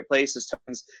our marketplace is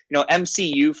tokens.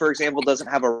 MCU, for example, doesn't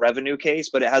have a revenue case,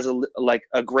 but it has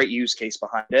a great use case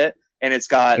behind it. And it's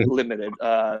got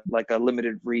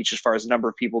limited reach as far as the number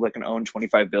of people that can own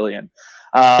 25 billion.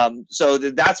 So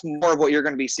that's more of what you're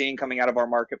going to be seeing coming out of our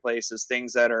marketplace is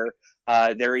things that are,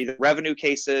 they're either revenue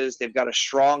cases, they've got a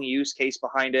strong use case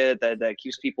behind it that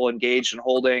keeps people engaged and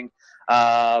holding,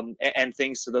 and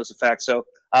things to those effects. So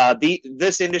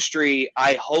this industry,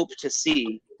 I hope to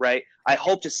see, right? I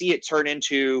hope to see it turn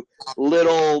into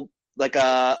little, like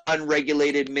a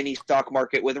unregulated mini stock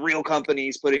market with real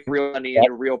companies putting real money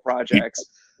into real projects.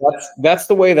 That's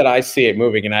the way that I see it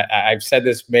moving. And I've said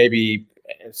this maybe,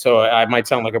 so I might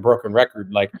sound like a broken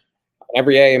record. Like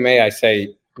every AMA, I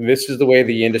say, this is the way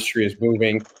the industry is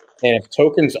moving. And if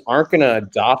tokens aren't going to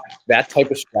adopt that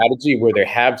type of strategy where they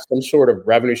have some sort of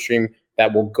revenue stream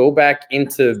that will go back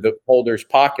into the holders'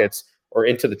 pockets or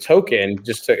into the token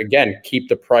just to, again, keep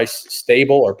the price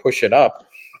stable or push it up,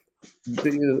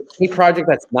 any project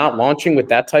that's not launching with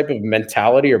that type of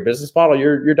mentality or business model,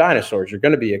 you're dinosaurs. You're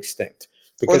going to be extinct.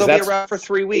 Or they'll be around for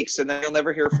 3 weeks and then you'll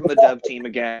never hear from the dev team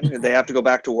again. They have to go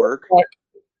back to work.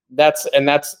 That's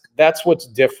what's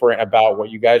different about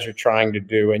what you guys are trying to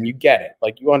do, and you get it,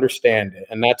 like you understand it,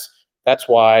 and that's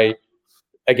why,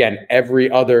 again,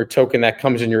 every other token that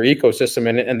comes in your ecosystem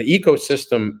and the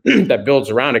ecosystem that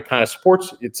builds around it kind of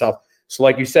supports itself. So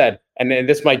like you said, and then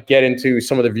this might get into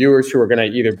some of the viewers who are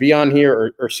going to either be on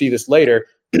here or see this later.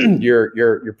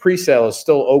 your pre-sale is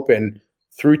still open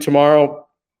through tomorrow,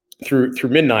 through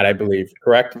midnight, I believe,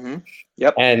 correct? Mm-hmm.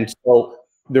 Yep. And so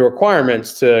the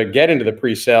requirements to get into the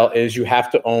pre-sale is you have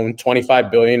to own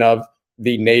 25 billion of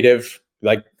the native,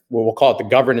 like what we'll call it the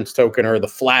governance token, or the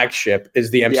flagship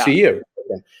is the MCU.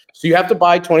 Yeah. So you have to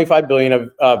buy 25 billion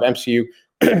of MCU.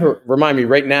 Remind me,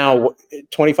 right now,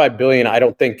 25 billion, I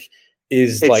don't think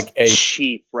is like a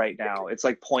cheap right now. It's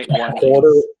like 0.1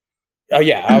 quarter. Oh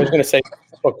yeah, I was going to say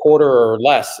a quarter or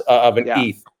less of an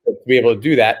ETH to be able to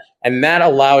do that, and that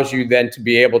allows you then to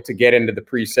be able to get into the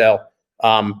pre-sale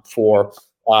for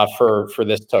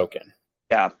this token.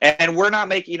 Yeah, and we're not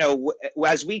making,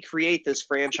 as we create this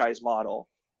franchise model.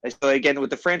 So again,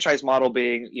 with the franchise model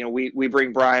being, we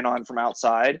bring Brian on from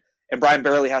outside. And Brian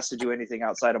barely has to do anything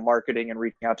outside of marketing and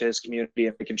reaching out to his community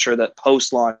and making sure that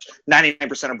post-launch,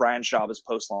 99% of Brian's job is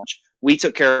post-launch. We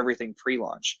took care of everything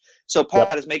pre-launch. So part of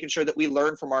that is making sure that we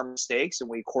learn from our mistakes and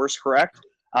we course correct,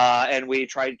 and we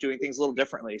try doing things a little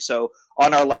differently. So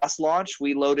on our last launch,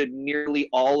 we loaded nearly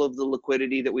all of the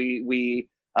liquidity that we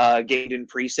gained in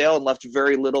pre-sale and left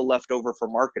very little left over for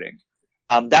marketing.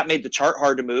 That made the chart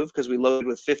hard to move because we loaded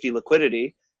with 50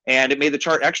 liquidity, and it made the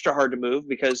chart extra hard to move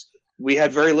because we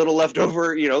had very little left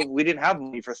over. We didn't have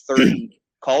money for 30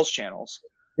 calls channels.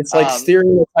 It's like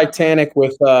steering a Titanic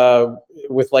with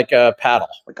like a paddle.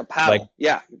 Like a paddle,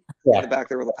 yeah. In the back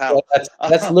there with a paddle.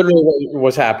 That's literally what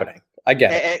was happening. I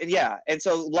get it. And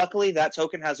so luckily that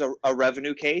token has a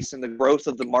revenue case, and the growth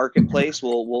of the marketplace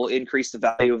will increase the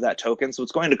value of that token. So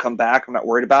it's going to come back. I'm not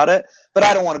worried about it, but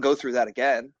I don't want to go through that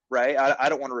again, right? I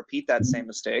don't want to repeat that same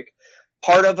mistake.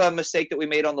 Part of a mistake that we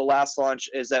made on the last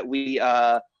launch is that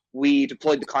we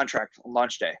deployed the contract on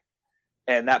launch day,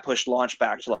 and that pushed launch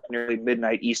back to like nearly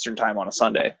midnight Eastern time on a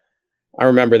Sunday. I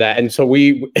remember that. And so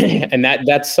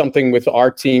that's something with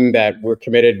our team that we're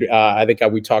committed. I think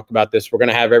we talked about this. We're going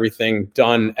to have everything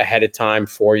done ahead of time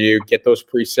for you. Get those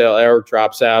pre-sale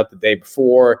airdrops out the day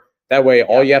before. That way,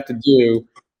 all you have to do,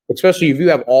 especially if you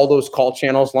have all those call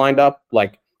channels lined up,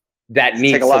 like that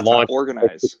needs to launch.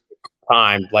 Organize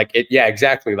time. Like it. Yeah,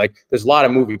 exactly. Like there's a lot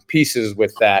of moving pieces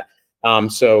with that.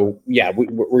 So yeah,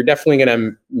 we're definitely going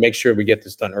to make sure we get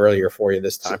this done earlier for you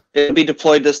this time. It'll be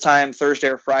deployed this time Thursday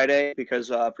or Friday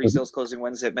because pre-sales closing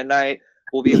Wednesday at midnight.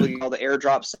 We'll be able to get all the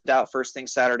airdrops sent out first thing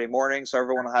Saturday morning, so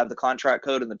everyone will have the contract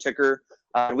code and the ticker.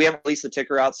 We haven't released the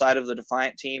ticker outside of the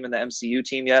Defiant team and the MCU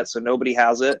team yet, so nobody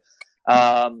has it.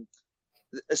 That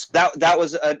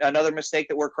was another mistake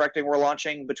that we're correcting. We're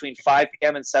launching between 5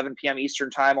 p.m. and 7 p.m. Eastern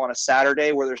time on a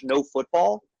Saturday where there's no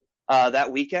football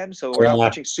that weekend. So we're not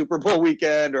watching Super Bowl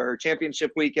weekend or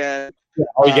championship weekend.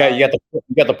 Oh, you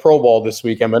got the Pro Bowl this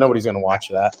weekend, but nobody's going to watch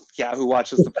that. Yeah, who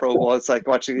watches the Pro Bowl? It's like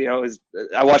watching,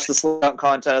 I watched the slam dunk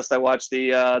contest, I watched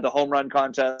the home run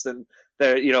contest, and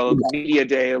the media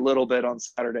day a little bit on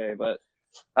Saturday. But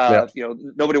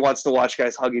nobody wants to watch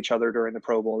guys hug each other during the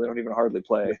Pro Bowl. They don't even hardly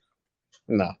play.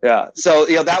 No. Yeah. So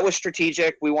that was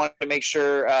strategic. We wanted to make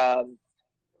sure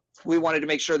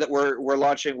that we're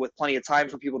launching with plenty of time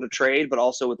for people to trade, but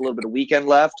also with a little bit of weekend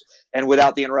left, and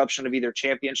without the interruption of either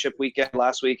championship weekend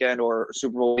last weekend or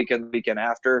Super Bowl weekend the weekend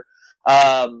after.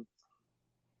 All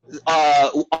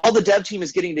the dev team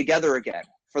is getting together again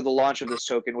for the launch of this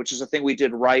token, which is a thing we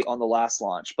did right on the last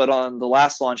launch. But on the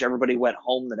last launch, everybody went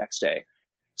home the next day.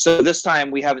 So this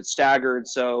time we have it staggered.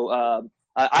 So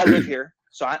I live here.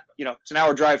 So it's an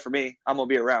hour drive for me. I'm gonna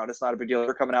be around. It's not a big deal.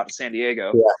 They're coming out to San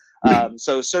Diego. Yeah.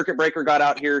 So Circuit Breaker got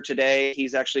out here today.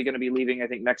 He's actually going to be leaving, I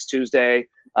think, next Tuesday.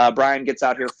 Brian gets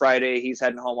out here Friday. He's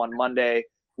heading home on Monday.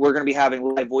 We're going to be having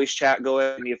live voice chat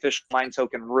going in the official Mind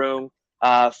Token room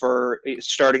for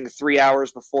starting 3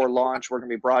 hours before launch. We're going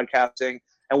to be broadcasting,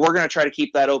 and we're going to try to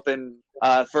keep that open.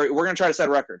 We're going to try to set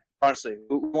a record. Honestly,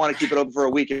 we want to keep it open for a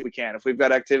week if we can. If we've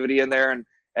got activity in there and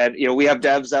we have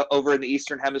devs out over in the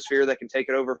Eastern Hemisphere that can take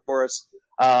it over for us.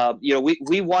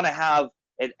 We want to have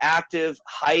an active,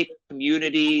 hype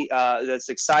community that's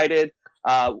excited.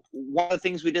 One of the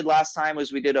things we did last time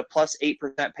was we did a plus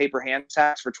 8% paper hand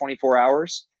tax for 24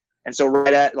 hours. And so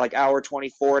right at like hour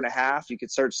 24 and a half, you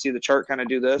could start to see the chart kind of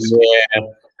do this. Yeah.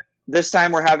 This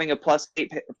time we're having a plus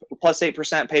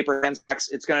 8% paper hand tax.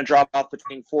 It's going to drop off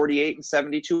between 48 and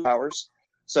 72 hours.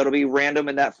 So it'll be random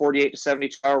in that 48 to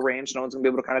 72 hour range. No one's going to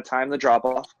be able to kind of time the drop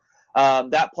off.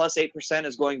 That plus 8%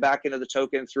 is going back into the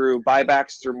token through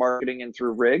buybacks, through marketing, and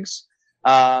through rigs.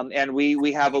 And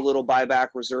we have a little buyback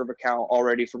reserve account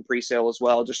already from pre-sale as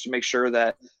well, just to make sure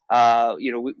that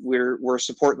we're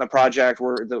supporting the project.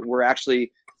 We're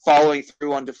actually following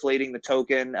through on deflating the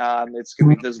token. It's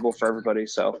going to be visible for everybody.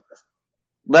 So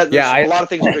a lot of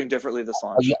things we're doing differently this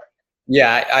launch.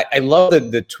 Yeah, I love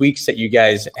the tweaks that you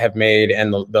guys have made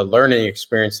and the learning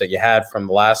experience that you had from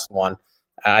the last one.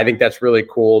 I think that's really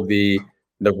cool. The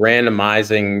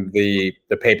randomizing the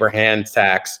paper hand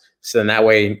tax, so then that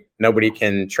way nobody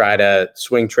can try to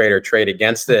swing trade or trade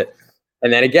against it.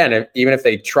 And then again, even if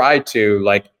they try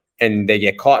to and they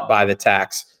get caught by the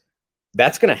tax,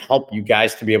 that's going to help you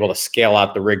guys to be able to scale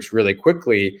out the rigs really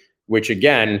quickly. Which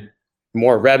again,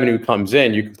 more revenue comes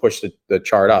in, you can push the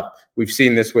chart up. We've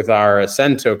seen this with our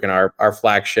Ascend token, our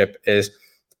flagship. Is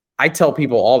I tell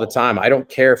people all the time, I don't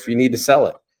care if you need to sell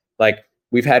it. Like,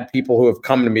 we've had people who have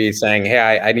come to me saying,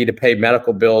 hey, I need to pay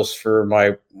medical bills for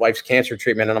my wife's cancer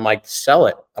treatment. And I'm like, sell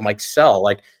it. I'm like, sell.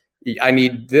 Like, I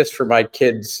need this for my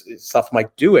kids' stuff. I'm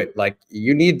like, do it. Like,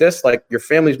 you need this. Like, your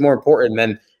family's more important.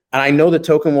 And I know the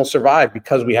token will survive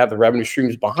because we have the revenue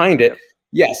streams behind it.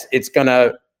 Yes, it's going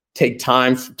to take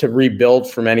time to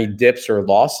rebuild from any dips or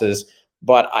losses.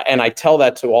 But I tell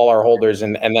that to all our holders.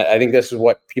 And I think this is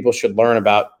what people should learn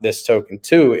about this token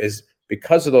too, is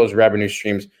because of those revenue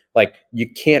streams, like, you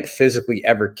can't physically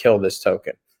ever kill this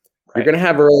token. Right. You're going to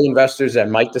have early investors that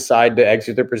might decide to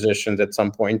exit their positions at some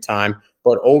point in time,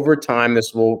 but over time,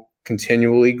 this will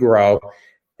continually grow.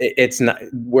 It's not,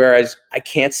 whereas I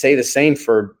can't say the same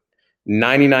for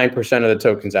 99% of the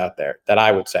tokens out there, that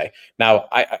I would say. Now,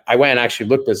 I went and actually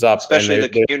looked this up. Especially the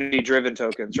community-driven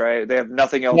tokens, right? They have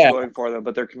nothing else going for them,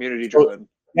 but they're community-driven.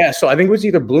 So I think it was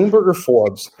either Bloomberg or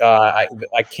Forbes. I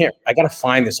got to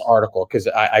find this article because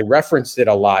I referenced it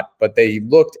a lot, but they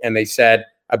looked and they said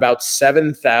about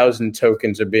 7,000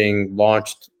 tokens are being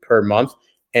launched per month,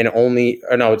 and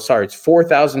it's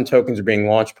 4,000 tokens are being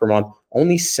launched per month.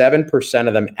 Only 7%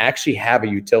 of them actually have a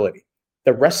utility.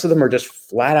 The rest of them are just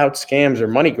flat out scams or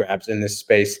money grabs in this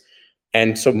space.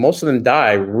 And so most of them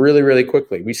die really, really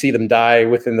quickly. We see them die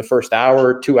within the first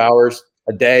hour, 2 hours,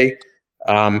 a day.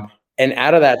 And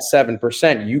out of that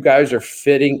 7%, you guys are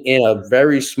fitting in a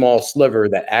very small sliver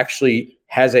that actually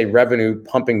has a revenue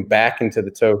pumping back into the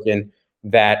token,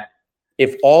 that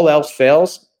if all else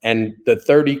fails and the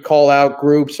 30 call out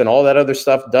groups and all that other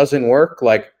stuff doesn't work,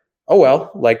 like, oh, well,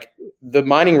 like, the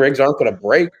mining rigs aren't going to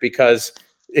break because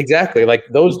exactly, like,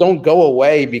 those don't go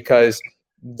away because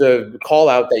the call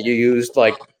out that you used,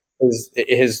 like,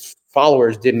 his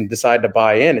followers didn't decide to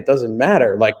buy in. It doesn't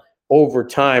matter. Like, over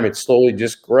time, it slowly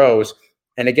just grows.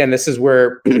 And again, this is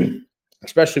where,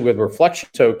 especially with reflection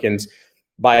tokens,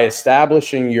 by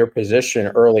establishing your position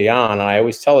early on, I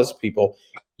always tell this to people,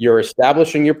 you're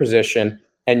establishing your position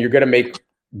and you're going to make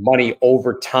money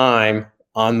over time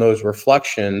on those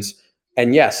reflections.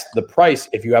 And yes, the price,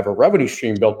 if you have a revenue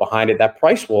stream built behind it, that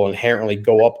price will inherently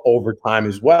go up over time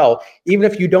as well,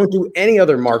 even if you don't do any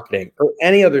other marketing or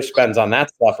any other spends on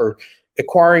that stuff or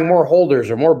acquiring more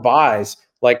holders or more buys.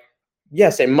 Like,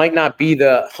 yes, it might not be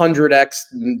the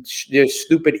 100x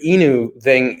stupid Inu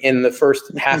thing in the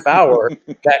first half hour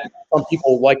that some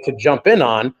people like to jump in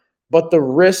on, but the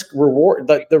risk reward,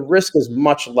 the risk is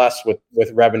much less with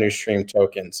revenue stream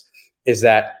tokens, is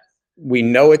that we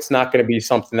know it's not going to be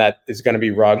something that is going to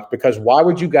be rugged, because why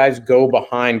would you guys go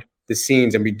behind the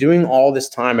scenes and be doing all this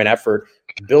time and effort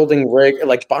building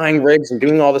buying rigs and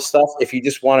doing all this stuff if you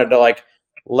just wanted to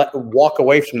walk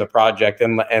away from the project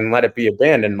and let it be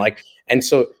abandoned? And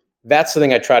so that's the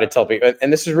thing I try to tell people.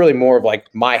 And this is really more of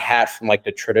like my hat from like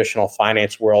the traditional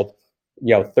finance world,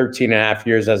 13 and a half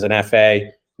years as an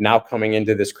FA, now coming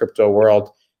into this crypto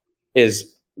world,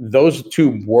 is those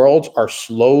two worlds are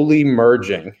slowly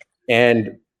merging.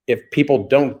 And if people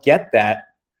don't get that,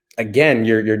 again,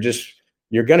 you're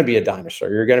going to be a dinosaur.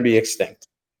 You're going to be extinct.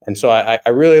 And so I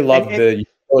really love the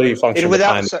utility function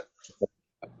behind it.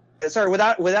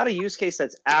 Without a use case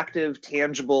that's active,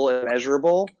 tangible, and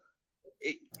measurable,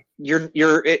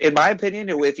 you're in my opinion,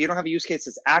 if you don't have a use case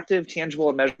that's active, tangible,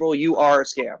 and measurable, you are a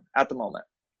scam at the moment.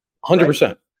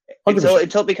 100%. 100%.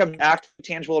 Until it becomes active,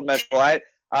 tangible, and measurable.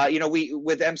 We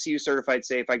with MCU Certified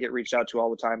Safe, I get reached out to all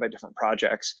the time by different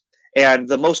projects. And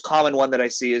the most common one that I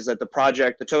see is that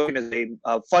the token is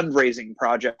a fundraising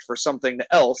project for something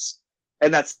else.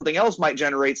 And that something else might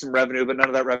generate some revenue, but none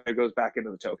of that revenue goes back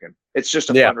into the token. It's just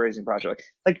a fundraising project.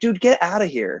 Like, dude, get out of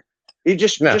here. You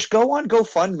just go on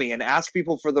GoFundMe and ask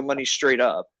people for the money straight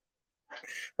up.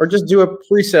 Or just do a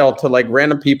pre-sale to like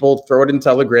random people, throw it in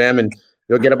Telegram, and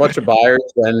you'll get a bunch of buyers,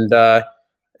 and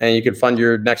you can fund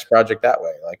your next project that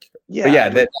way.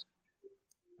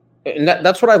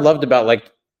 That's what I loved about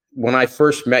like when I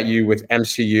first met you with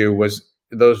MCU, was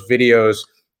those videos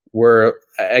were,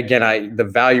 again, the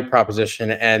value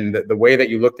proposition and the way that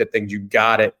you looked at things, you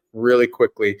got it really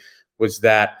quickly, was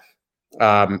that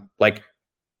I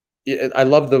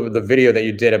love the video that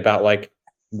you did about like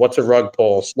what's a rug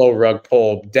pull, slow rug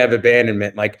pull, dev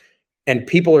abandonment, and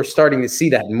people are starting to see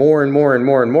that more and more and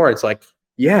more and more. It's like,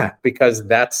 yeah, because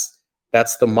that's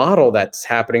the model that's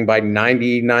happening by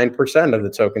 99% of the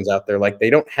tokens out there. Like, they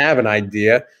don't have an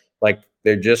idea. Like,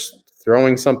 they're just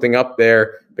throwing something up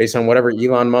there based on whatever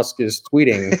Elon Musk is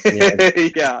tweeting.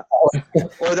 Yeah.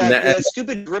 Or that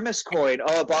stupid Grimace coin.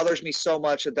 Oh, it bothers me so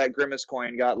much that Grimace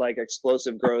coin got like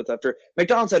explosive growth after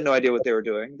McDonald's had no idea what they were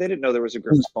doing. They didn't know there was a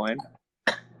Grimace coin.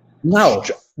 No.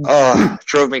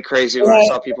 Drove me crazy when I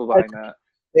saw people buying that.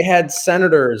 They had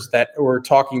senators that were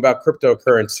talking about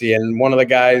cryptocurrency, and one of the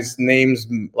guys' names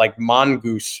like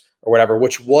Mongoose or whatever,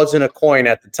 which wasn't a coin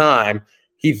at the time.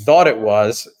 He thought it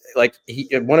was. Like,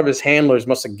 one of his handlers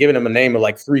must have given him a name of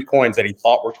like 3 coins that he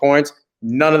thought were coins.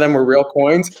 None of them were real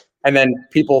coins. And then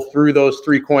people threw those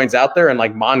 3 coins out there, and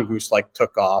like Mongoose like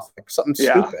took off, like something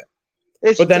stupid.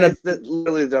 It's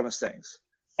literally the dumbest things.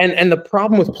 And the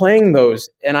problem with playing those,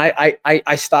 and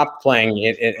I stopped playing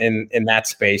in that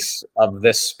space of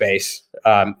this space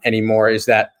anymore, is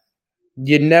that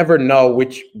you never know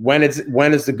when is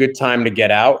the good time to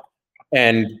get out,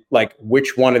 and like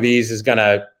which one of these is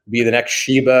gonna be the next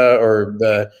Shiba or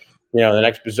the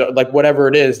next like whatever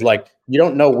it is. Like, you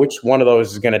don't know which one of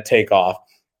those is gonna take off,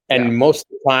 and most of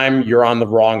the time you're on the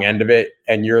wrong end of it,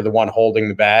 and you're the one holding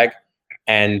the bag,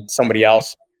 and somebody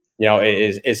else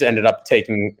is ended up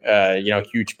taking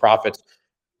huge profits.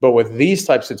 But with these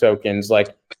types of tokens,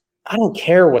 like, I don't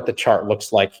care what the chart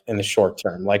looks like in the short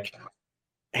term. Like,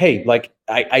 hey, like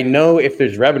I know if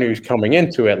there's revenues coming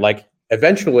into it, like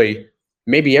eventually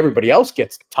maybe everybody else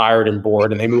gets tired and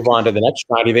bored and they move on to the next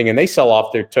shiny thing and they sell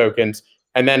off their tokens.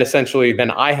 And then essentially then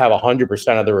I have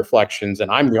 100% of the reflections and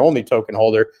I'm the only token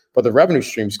holder, but the revenue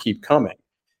streams keep coming.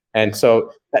 And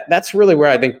so that's really where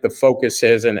I think the focus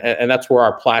is. And that's where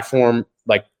our platform,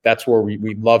 like, that's where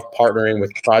we love partnering with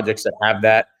projects that have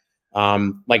that.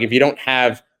 Like, if you don't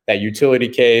have that utility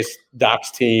case,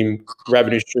 docs team,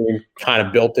 revenue stream kind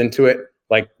of built into it,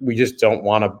 like, we just don't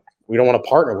want to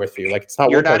partner with you. Like, it's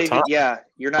not worth our time. Yeah,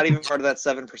 you're not even part of that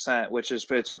 7%, which is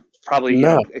it's probably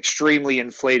extremely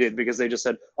inflated because they just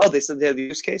said, oh, they said they have the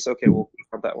use case. Okay, we'll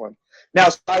have that one. Now,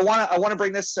 so I want to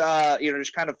bring this,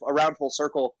 just kind of around full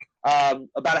circle.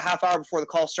 About a half hour before the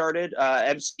call started,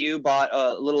 MCU bought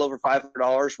a little over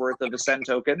 $500 worth of Ascend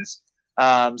tokens.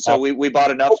 So we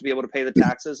bought enough to be able to pay the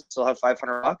taxes. Still have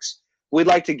 $500. We'd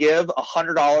like to give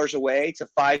 $100 away to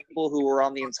 5 people who were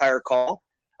on the entire call.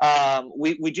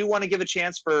 We do want to give a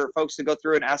chance for folks to go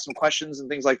through and ask some questions and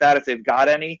things like that if they've got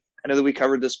any. I know that we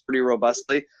covered this pretty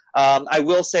robustly. I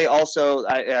will say also,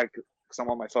 because I'm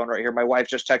on my phone right here, my wife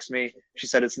just texted me. She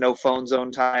said it's no phone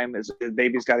zone time. The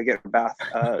baby's got to get in the bath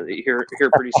here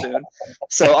pretty soon.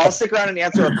 So I'll stick around and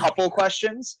answer a couple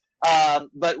questions.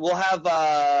 But we'll have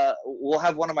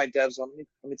one of my devs on.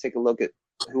 Let me take a look at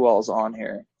who all's on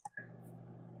here.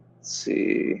 Let's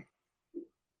see.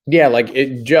 Yeah, like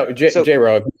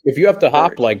J-Ro, if you have to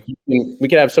hop, like we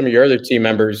could have some of your other team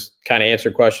members kind of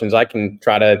answer questions. I can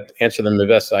try to answer them the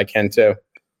best I can too.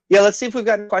 Yeah, let's see if we've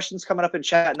got questions coming up in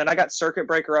chat. And then I got Circuit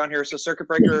Breaker on here. So Circuit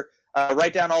Breaker,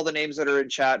 write down all the names that are in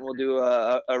chat, and we'll do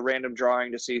a random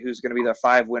drawing to see who's going to be the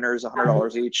 5 winners,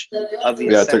 $100 each of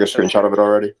these. Yeah, I took a screenshot of it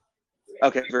already.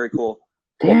 Okay, very cool.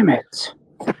 Damn it.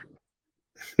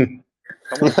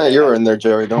 You were in there,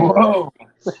 Joey. Don't worry.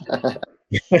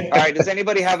 All right, does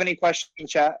anybody have any questions in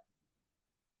chat?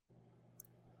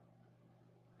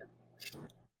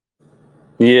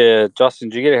 Yeah, Justin,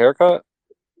 did you get a haircut?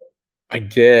 I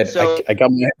did. So, I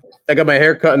got my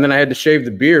hair cut, and then I had to shave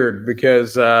the beard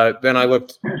because then I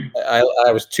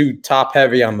was too top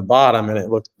heavy on the bottom, and it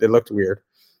looked weird.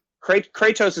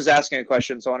 Kratos is asking a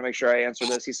question, so I want to make sure I answer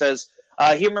this. He says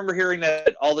he remember hearing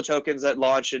that all the tokens that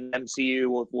launch in MCU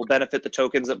will benefit the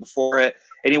tokens that before it,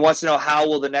 and he wants to know how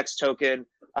will the next token,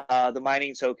 the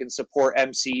mining token, support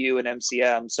MCU and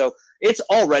MCM. So it's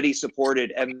already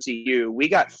supported MCU. We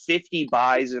got 50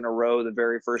 buys in a row the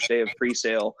very first day of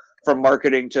pre-sale, from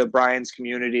marketing to Brian's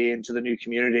community and to the new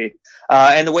community.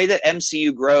 And the way that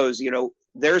MCU grows,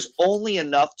 there's only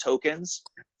enough tokens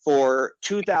for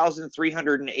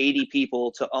 2,380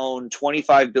 people to own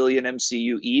 25 billion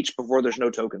MCU each before there's no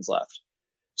tokens left.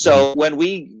 So when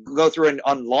we go through and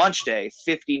on launch day,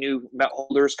 50 new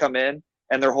holders come in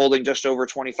and they're holding just over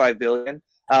 25 billion.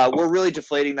 We're really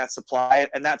deflating that supply,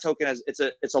 and that token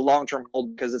it's a long-term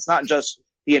hold because it's not just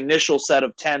the initial set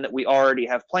of 10 that we already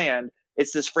have planned.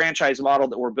 It's this franchise model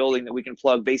that we're building that we can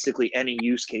plug basically any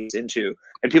use case into.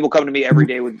 And people come to me every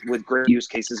day with great use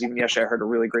cases. Even yesterday, I heard a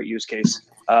really great use case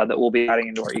that we'll be adding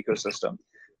into our ecosystem.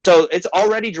 So it's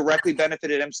already directly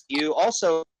benefited MCU.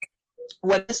 Also,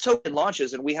 when this token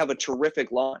launches, and we have a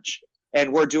terrific launch,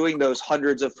 and we're doing those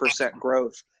hundreds of %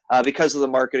 growth because of the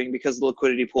marketing, because of the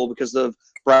liquidity pool, because of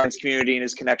Brian's community and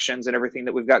his connections and everything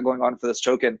that we've got going on for this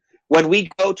token. When we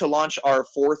go to launch our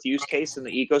 4th use case in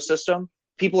the ecosystem,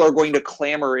 people are going to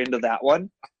clamor into that one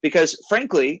because,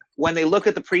 frankly, when they look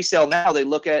at the pre-sale now, they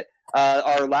look at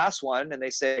our last one and they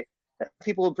say,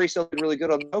 people in pre-sale did really good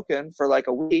on the token for like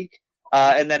a week,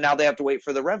 and then now they have to wait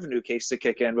for the revenue case to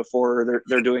kick in before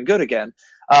they're doing good again.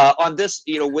 On this,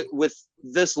 with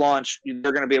this launch,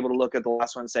 they're going to be able to look at the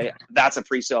last one and say, that's a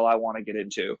pre-sale I want to get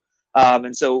into.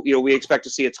 And so, we expect to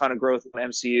see a ton of growth in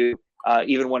MCU,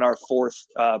 even when our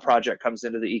 4th project comes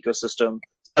into the ecosystem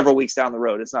several weeks down the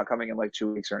road. It's not coming in like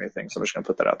 2 weeks or anything, so I'm just going to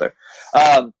put that out there.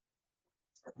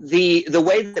 The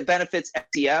way that it benefits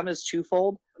MCM is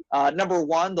twofold. Number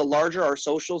one, the larger our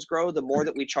socials grow, the more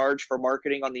that we charge for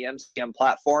marketing on the MCM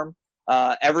platform.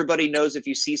 Everybody knows if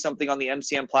you see something on the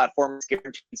MCM platform, it's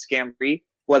guaranteed scam-free,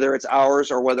 whether it's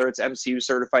ours or whether it's MCU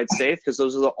certified safe, because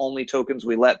those are the only tokens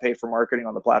we let pay for marketing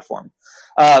on the platform.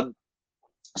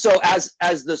 So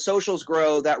as the socials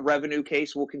grow, that revenue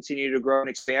case will continue to grow and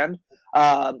expand.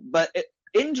 But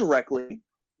indirectly,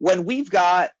 when we've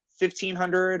got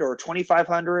 1,500 or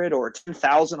 2,500 or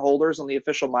 10,000 holders on the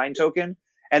official mine token,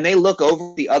 and they look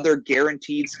over the other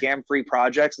guaranteed scam-free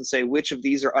projects and say which of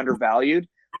these are undervalued,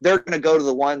 they're going to go to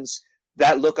the ones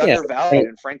that look undervalued.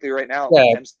 And frankly, right now,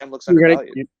 MCM looks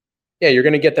undervalued. You're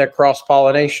going to get that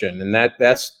cross-pollination, and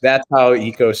that's how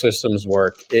ecosystems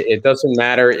work. It doesn't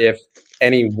matter if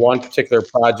any one particular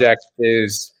project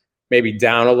is maybe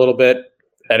down a little bit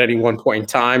at any one point in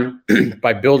time.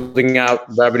 By building out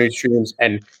revenue streams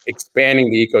and expanding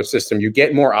the ecosystem, you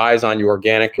get more eyes on you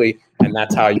organically, and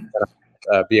that's how you're going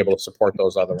to be able to support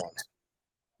those other ones.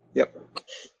 Yep.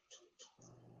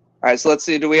 All right, so let's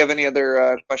see. Do we have any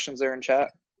other questions there in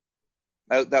chat?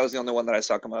 That was the only one that I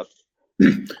saw come up.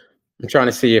 I'm trying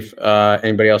to see if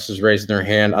anybody else is raising their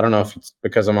hand. I don't know if it's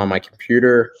because I'm on my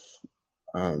computer.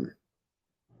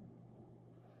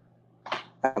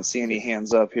 I don't see any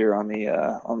hands up here on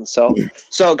the cell.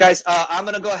 So, guys, I'm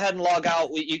going to go ahead and log out.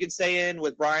 You can stay in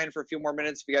with Brian for a few more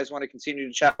minutes if you guys want to continue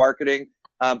to chat marketing.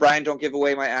 Brian, don't give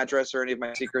away my address or any of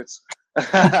my secrets.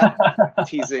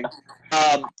 Teasing.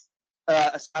 I'm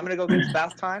going to go get it's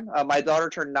bath time. My daughter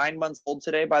turned 9 months old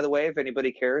today, by the way, if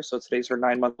anybody cares. So today's her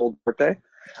 9-month-old birthday.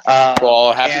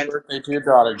 Well, happy and birthday to your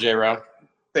daughter, J-Ro.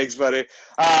 thanks, buddy.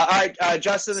 All right,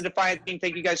 Justin, the Defiant team,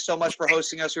 thank you guys so much for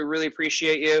hosting us. We really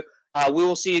appreciate you. We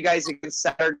will see you guys again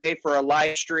Saturday for a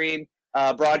live stream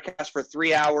broadcast for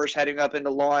 3 hours heading up into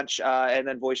launch, and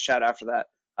then voice chat after that.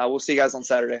 We'll see you guys on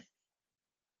Saturday.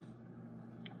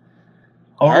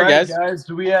 All right, right, guys. guys.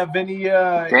 Do we have any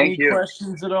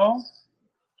questions at all?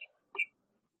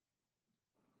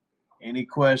 Any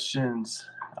questions?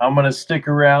 I'm going to stick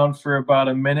around for about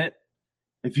a minute.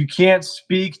 If you can't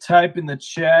speak, type in the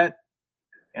chat,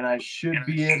 and I should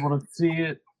be able to see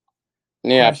it.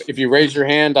 Yeah, if you raise your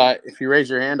hand, I can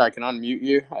unmute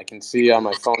you. I can see you on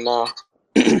my phone now.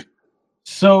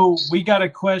 So we got a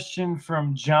question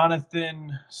from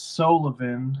Jonathan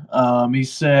Sullivan. He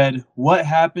said, "What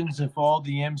happens if all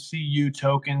the MCU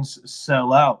tokens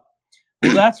sell out?"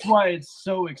 Well, that's why it's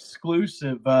so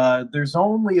exclusive. There's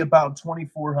only about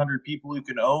 2,400 people who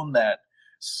can own that.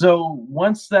 So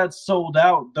once that's sold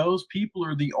out, those people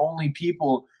are the only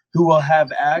people who will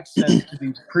have access to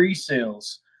these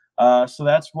pre-sales. So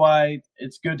that's why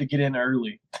it's good to get in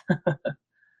early.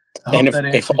 And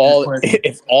if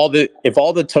all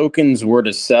the tokens were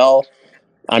to sell,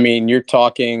 I mean, you're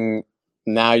talking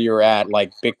now you're at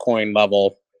like Bitcoin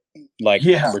level,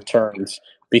 returns,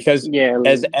 because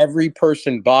as every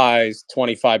person buys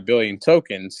 25 billion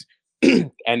tokens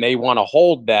and they want to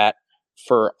hold that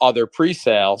for other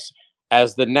pre-sales,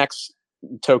 as the next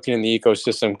token in the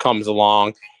ecosystem comes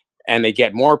along and they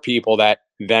get more people that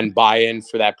then buy in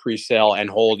for that pre-sale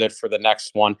and hold it for the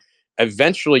next one,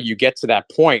 eventually you get to that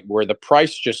point where the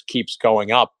price just keeps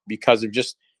going up because of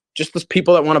just those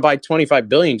people that want to buy 25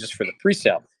 billion just for the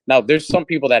pre-sale. Now there's some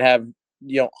people that have,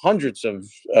 hundreds of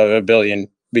a billion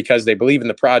because they believe in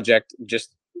the project,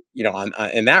 just,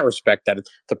 in that respect, that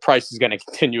the price is going to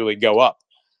continually go up.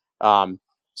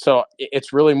 So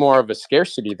it's really more of a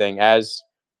scarcity thing. As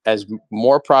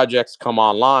more projects come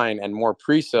online and more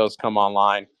pre-sales come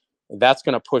online, that's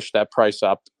going to push that price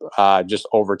up just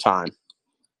over time.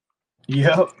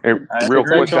 Yep. Hey, real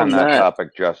quick on that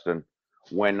topic, Justin.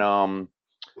 When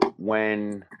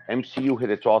MCU hit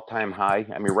its all-time high,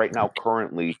 I mean, right now,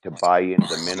 currently, to buy in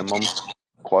the minimum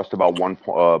cost about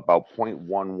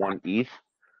 0.11 ETH.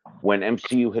 When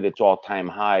MCU hit its all-time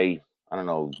high, I don't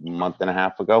know, a month and a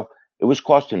half ago, it was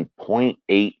costing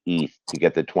 0.8 ETH to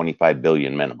get the 25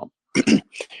 billion minimum.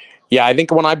 Yeah, I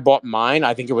think when I bought mine,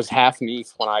 I think it was half an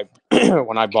ETH when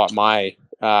I bought my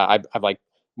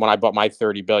when I bought my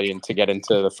 30 billion to get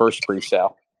into the first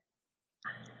pre-sale.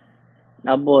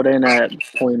 I bought in at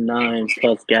 0.9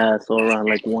 plus gas, so around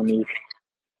like 1 ETH.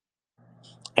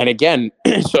 And again,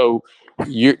 so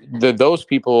those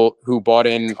people who bought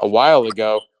in a while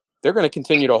ago, they're going to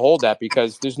continue to hold that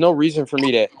because there's no reason for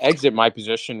me to exit my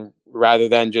position rather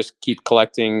than just keep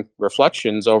collecting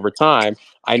reflections over time.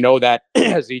 I know that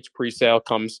as each pre-sale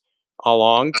comes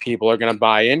along, people are going to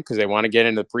buy in because they want to get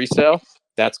into the pre-sale.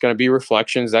 That's going to be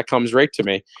reflections that comes right to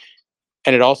me.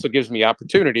 And it also gives me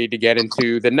opportunity to get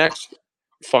into the next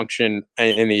function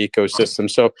in the ecosystem.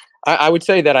 So I would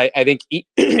say that I think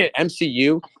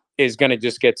MCU is going to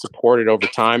just get supported over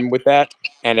time with that.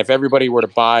 And if everybody were to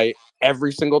buy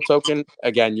every single token,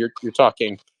 again, you're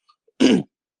talking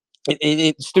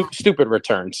stupid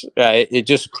returns.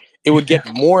 It would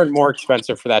get more and more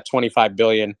expensive for that 25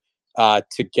 billion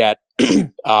to get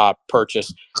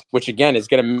purchased, which again is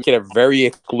going to make it a very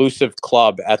exclusive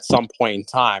club at some point in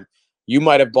time. You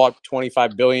might have bought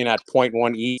 25 billion at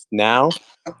 0.1 ETH now,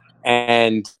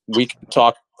 and we can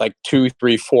talk like 2,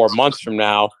 3, 4 months from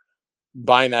now,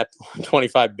 buying that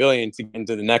 25 billion to get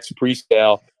into the next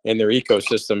pre-sale in their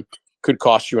ecosystem could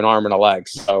cost you an arm and a leg.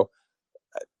 So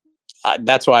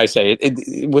that's why I say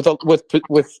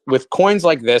with coins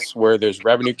like this, where there's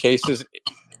revenue cases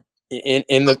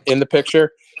in the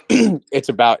picture, it's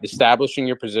about establishing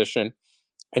your position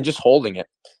and just holding it.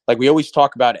 Like we always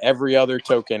talk about every other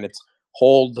token, it's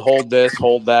hold this,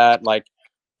 hold that. Like,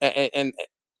 and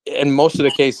in most of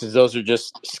the cases, those are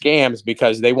just scams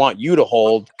because they want you to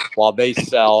hold while they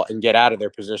sell and get out of their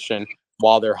position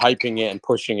while they're hyping it and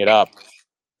pushing it up.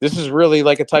 This is really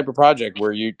like a type of project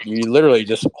where you literally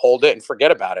just hold it and forget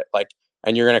about it. Like,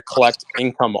 and you're going to collect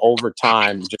income over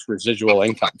time, just residual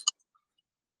income.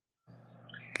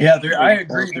 Yeah, I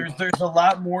agree. There's a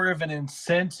lot more of an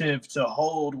incentive to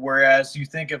hold, whereas you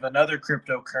think of another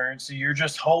cryptocurrency, you're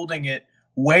just holding it,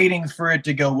 waiting for it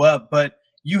to go up. But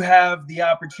you have the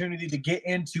opportunity to get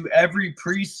into every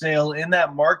pre-sale in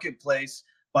that marketplace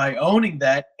by owning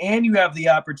that, and you have the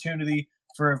opportunity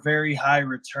for a very high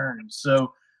return.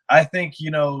 So I think,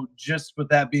 just with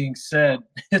that being said,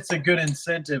 it's a good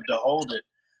incentive to hold it.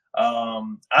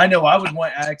 I know I would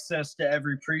want access to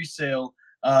every pre-sale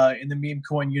in the meme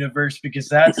coin universe, because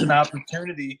that's an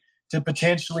opportunity to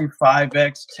potentially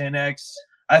 5x, 10x.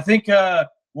 I think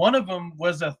one of them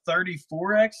was a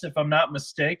 34x, if I'm not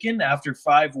mistaken, after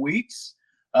 5 weeks.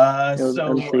 So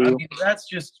I mean, that's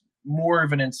just more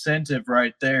of an incentive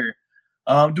right there.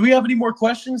 Do we have any more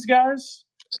questions, guys?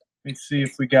 Let me see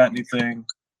if we got anything.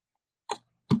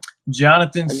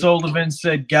 Jonathan Sullivan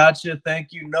said, "Gotcha,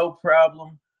 thank you, no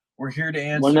problem. We're here to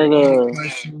answer any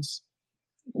questions."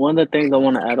 One of the things I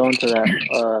want to add on to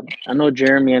that, I know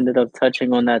Jeremy ended up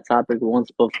touching on that topic once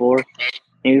before.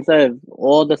 And he said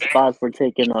all the spots were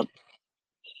taken up,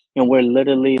 and we're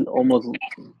literally almost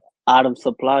out of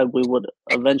supply. We would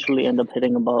eventually end up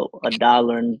hitting about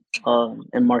 $1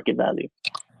 in market value.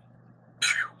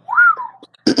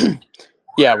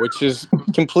 Yeah, which is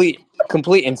complete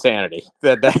insanity.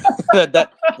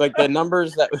 That like the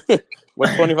numbers that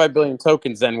what 25 billion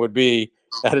tokens then would be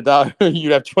at $1,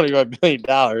 you'd have $25 billion.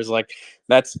 Like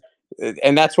that's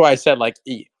why I said like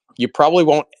you probably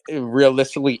won't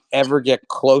realistically ever get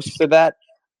close to that.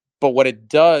 But what it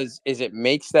does is it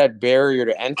makes that barrier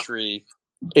to entry.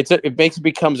 It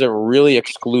becomes a really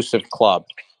exclusive club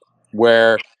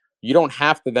where you don't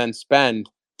have to then spend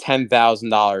 $10,000,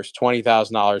 $20,000,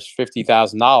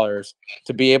 $50,000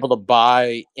 to be able to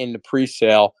buy in the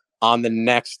pre-sale on the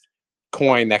next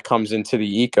coin that comes into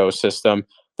the ecosystem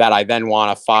that I then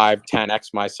want to 5,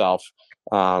 10x myself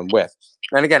with.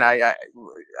 And again, I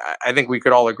think we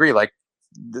could all agree, like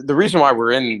the reason why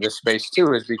we're in this space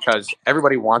too is because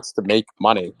everybody wants to make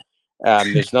money.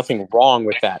 There's nothing wrong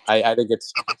with that. I think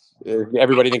it's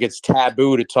everybody think it's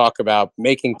taboo to talk about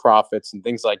making profits and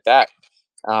things like that.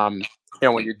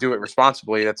 When you do it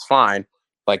responsibly, that's fine.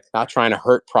 Like not trying to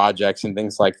hurt projects and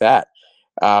things like that.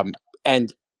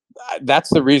 And that's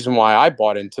the reason why I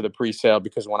bought into the pre-sale,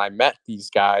 because when I met these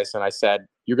guys and I said,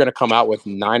 you're going to come out with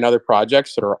 9 other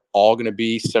projects that are all going to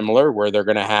be similar, where they're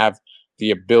going to have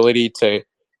the ability to,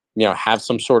 have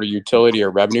some sort of utility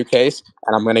or revenue case,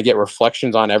 and I'm going to get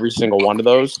reflections on every single one of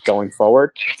those going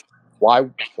forward. Why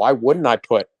wouldn't I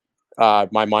put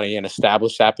my money and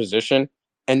establish that position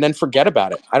and then forget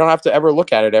about it? I don't have to ever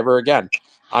look at it ever again.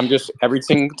 I'm just, every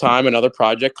single time another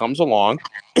project comes along,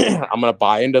 I'm going to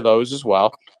buy into those as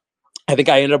well. I think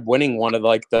I ended up winning one of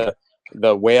like the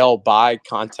whale buy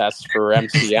contests for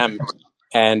MCM.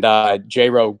 And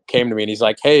J-Ro came to me and he's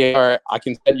like, "Hey, all right, I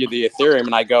can send you the Ethereum."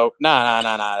 And I go, nah.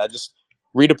 I just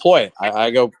redeploy it.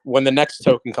 I go, when the next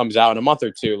token comes out in a month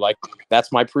or two, like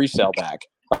that's my pre-sale bag.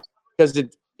 Because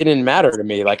it didn't matter to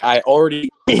me. Like I already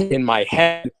in my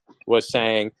head was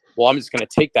saying, well, I'm just going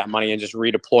to take that money and just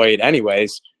redeploy it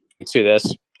anyways to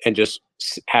this and just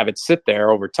have it sit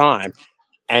there over time.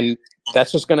 And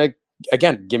that's just going to,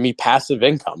 again, give me passive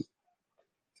income.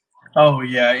 Oh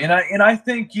yeah, and I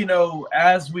think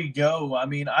as we go, I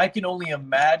mean, I can only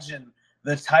imagine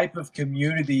the type of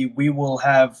community we will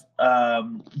have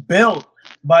built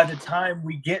by the time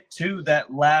we get to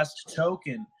that last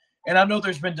token. And I know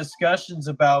there's been discussions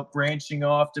about branching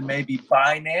off to maybe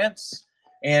Binance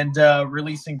and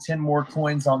releasing 10 more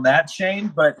coins on that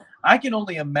chain, but I can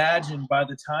only imagine by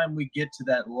the time we get to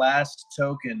that last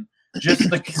token, just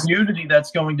the community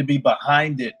that's going to be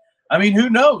behind it. I mean, who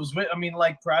knows? I mean,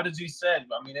 like Prodigy said,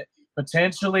 I mean,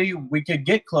 potentially we could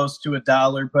get close to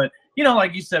 $1, but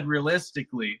like you said,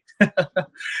 realistically,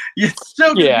 it's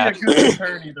still gonna be a good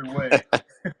return either way.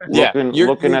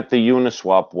 Looking at the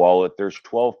Uniswap wallet, there's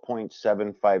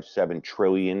 12.757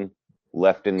 trillion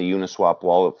left in the Uniswap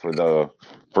wallet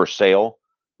for sale,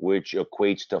 which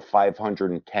equates to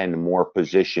 510 more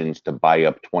positions to buy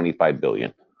up 25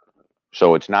 billion.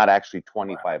 So it's not actually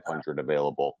 2,500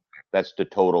 available. That's the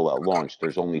total at launch.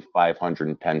 There's only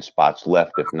 510 spots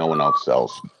left if no one else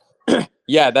sells.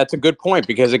 Yeah, that's a good point,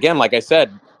 because again, like I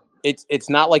said, it's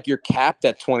not like you're capped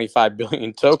at 25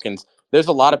 billion tokens. There's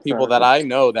a lot of people that I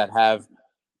know that have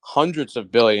hundreds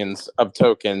of billions of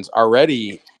tokens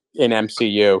already in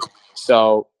MCU.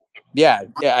 So yeah,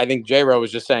 I think J-Ro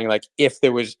was just saying, like, if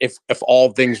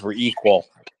all things were equal,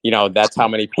 that's how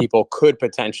many people could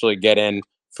potentially get in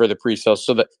for the pre-sale.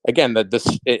 So that, again,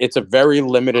 it's a very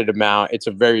limited amount. It's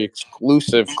a very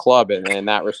exclusive club in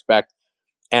that respect.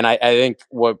 And I think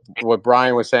what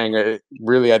Brian was saying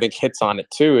really, I think, hits on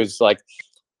it too, is like,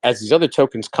 as these other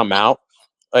tokens come out,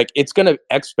 like it's going to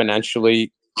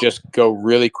exponentially just go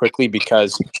really quickly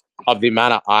because of the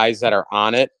amount of eyes that are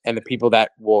on it and the people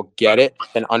that will get it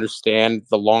and understand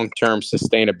the long-term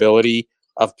sustainability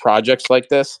of projects like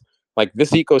this. Like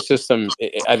this ecosystem,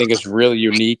 I think, is really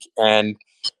unique. And,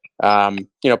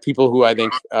 people who I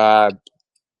think,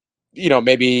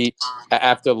 maybe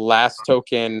after the last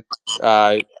token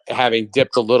having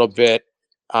dipped a little bit,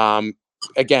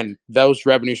 again, those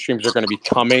revenue streams are going to be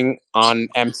coming on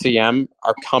MCM,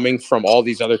 are coming from all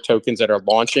these other tokens that are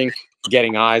launching,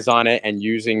 getting eyes on it, and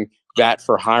using that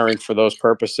for hiring for those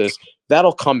purposes.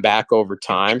 That'll come back over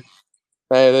time.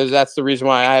 That's the reason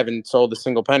why I haven't sold a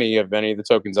single penny of any of the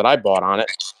tokens that I bought on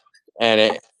it.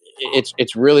 And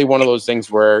it's really one of those things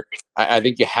where I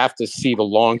think you have to see the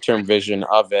long-term vision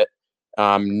of it,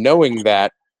 knowing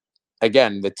that,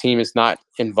 again, the team is not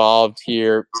involved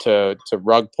here to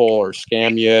rug pull or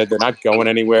scam you. They're not going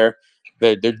anywhere.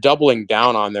 They're doubling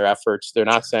down on their efforts. They're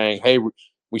not saying, hey,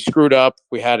 we screwed up,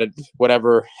 we had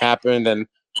whatever happened, and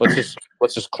let's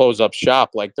just close up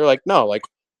shop. Like, they're like, no, like,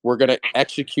 we're going to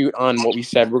execute on what we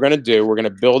said we're going to do. We're going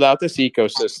to build out this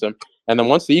ecosystem. And then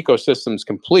once the ecosystem's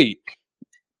complete,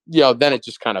 then it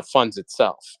just kind of funds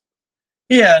itself.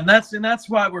 Yeah, and that's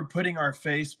why we're putting our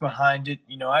face behind it.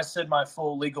 I said my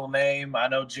full legal name. I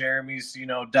know Jeremy's,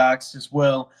 docs as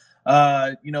well.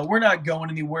 We're not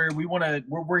going anywhere.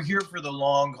 We're here for the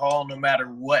long haul, no matter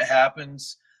what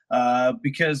happens.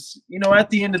 Because at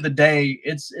the end of the day,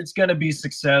 it's going to be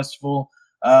successful.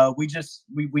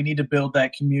 We need to build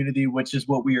that community, which is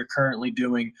what we are currently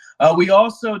doing. We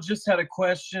also just had a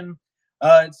question.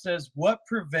 It says, what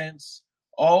prevents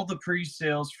all the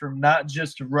pre-sales from not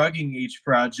just rugging each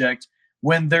project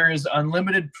when there is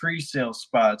unlimited pre-sale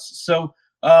spots? So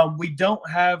we don't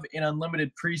have an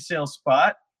unlimited pre-sale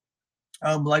spot.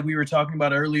 Like we were talking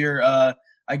about earlier,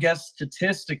 I guess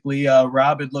statistically,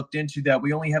 Rob had looked into that.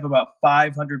 We only have about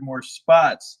 500 more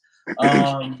spots.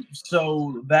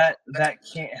 So that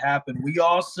can't happen. We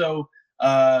also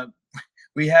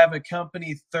we have a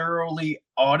company thoroughly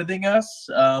auditing us.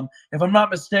 If I'm not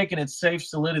mistaken, it's Safe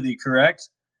Solidity, correct?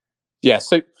 Yeah.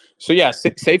 So yeah,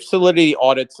 Safe Solidity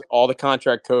audits all the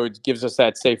contract codes, gives us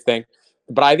that safe thing.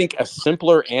 But I think a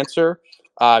simpler answer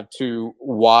to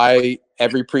why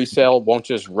every pre-sale won't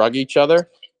just rug each other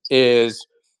is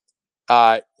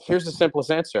here's the simplest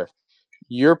answer.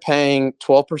 You're paying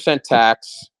 12%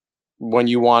 tax when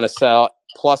you want to sell,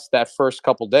 plus that first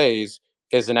couple days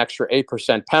is an extra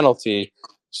 8% penalty.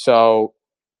 So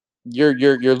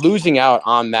you're losing out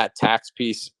on that tax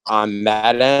piece on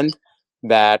that end,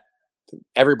 that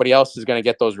everybody else is going to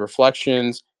get those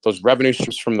reflections. Those revenue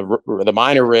streams from the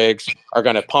minor rigs are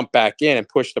going to pump back in and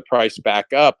push the price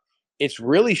back up. It's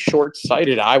really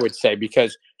short-sighted, I would say,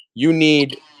 because you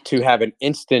need to have an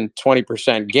instant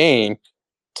 20% gain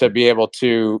to be able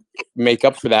to make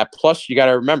up for that. Plus, you got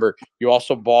to remember, you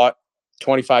also bought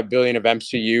 25 billion of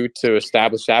MCU to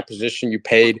establish that position. You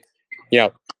paid,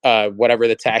 whatever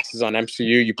the taxes on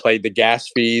MCU, you paid the gas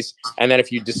fees. And then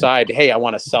if you decide, hey, I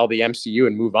want to sell the MCU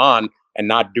and move on and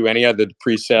not do any other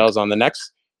pre-sales on the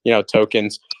next,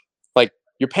 tokens, like,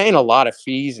 you're paying a lot of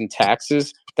fees and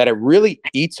taxes that it really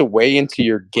eats away into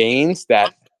your gains,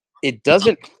 that it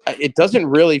doesn't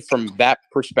really, from that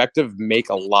perspective, make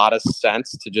a lot of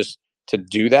sense to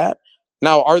do that.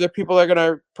 Now, are there people that are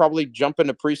going to probably jump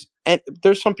into and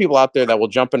there's some people out there that will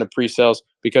jump into pre-sales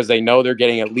because they know they're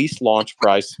getting at least launch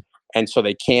price, and so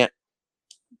they can't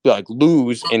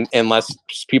lose unless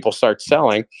people start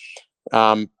selling.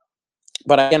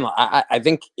 But again, I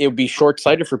think it would be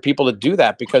short-sighted for people to do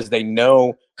that because they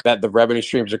know that the revenue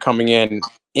streams are coming in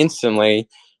instantly.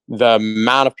 The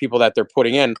amount of people that they're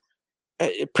putting in,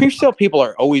 pre-sale people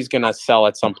are always going to sell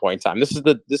at some point in time. This is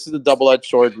the double-edged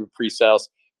sword with pre-sales,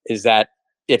 is that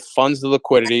it funds the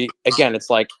liquidity. Again, it's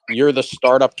like you're the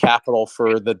startup capital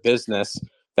for the business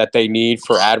that they need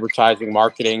for advertising,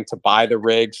 marketing, to buy the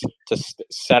rigs, to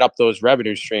set up those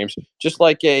revenue streams, just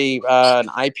like an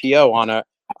IPO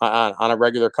on a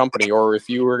regular company. Or if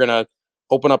you were going to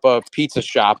open up a pizza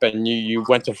shop and you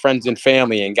went to friends and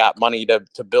family and got money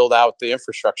to build out the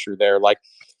infrastructure there, like,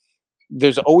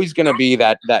 there's always going to be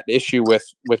that issue with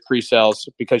pre-sales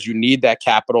because you need that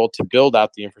capital to build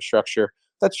out the infrastructure.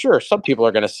 That's sure, some people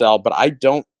are going to sell, but I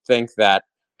don't think that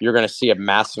you're going to see a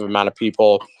massive amount of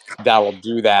people that will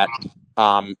do that.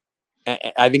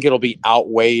 I think it'll be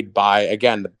outweighed by,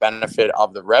 again, the benefit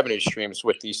of the revenue streams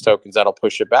with these tokens that'll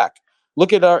push it back.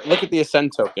 Look at the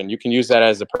Ascend token. You can use that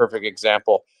as a perfect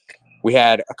example. We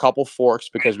had a couple forks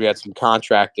because we had some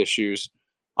contract issues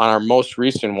on our most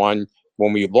recent one.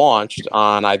 When we launched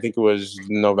on, I think it was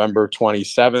November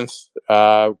 27th,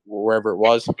 wherever it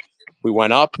was, we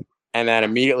went up, and then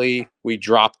immediately we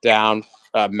dropped down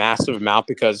a massive amount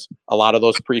because a lot of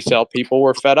those pre-sale people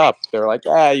were fed up. They're like,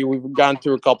 we've gone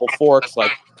through a couple forks,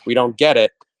 like, we don't get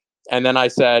it. And then I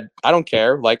said, I don't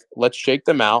care. Like, let's shake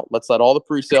them out. Let's let all the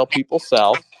pre-sale people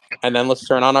sell, and then let's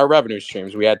turn on our revenue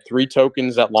streams. We had 3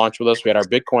 tokens that launched with us. We had our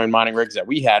Bitcoin mining rigs that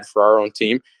we had for our own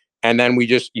team. And then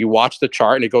you watch the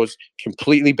chart and it goes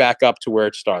completely back up to where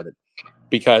it started.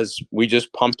 because we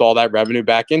just pumped all that revenue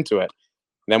back into it.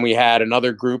 And then we had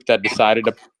another group that decided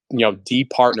to,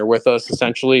 de-partner with us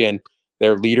essentially, and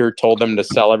their leader told them to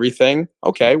sell everything.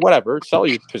 Okay, whatever, sell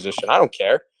your position. I don't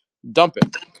care. Dump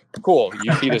it. Cool.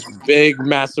 You see this big,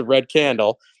 massive red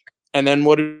candle. And then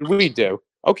what did we do?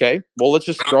 Okay, well, let's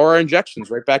just throw our injections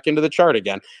right back into the chart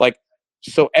again. Like,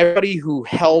 so everybody who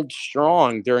held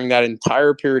strong during that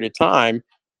entire period of time,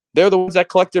 they're the ones that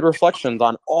collected reflections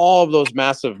on all of those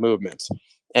massive movements.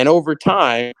 And over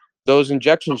time, those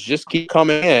injections just keep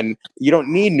coming in. You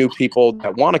don't need new people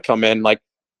that want to come in. Like,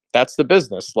 that's the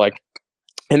business. Like,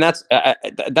 and that's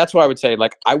why I would say,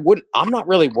 like, I'm not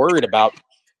really worried about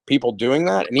people doing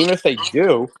that. And even if they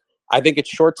do, I think it's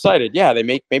short-sighted. Yeah, they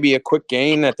make maybe a quick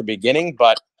gain at the beginning,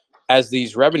 but as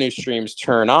these revenue streams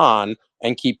turn on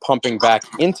and keep pumping back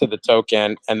into the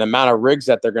token, and the amount of rigs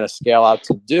that they're going to scale out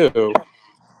to do,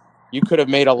 you could have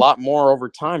made a lot more over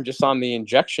time just on the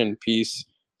injection piece.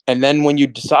 And then when you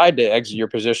decide to exit your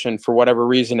position for whatever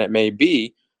reason it may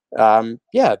be, then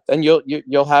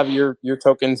you'll have your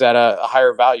tokens at a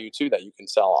higher value too that you can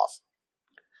sell off.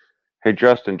 Hey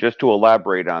Justin, just to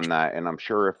elaborate on that, and I'm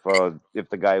sure if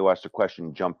the guy who asked the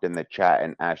question jumped in the chat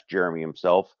and asked Jeremy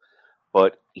himself,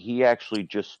 but he actually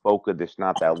just spoke of this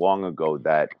not that long ago,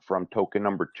 that from token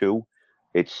number 2,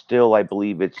 it's still, I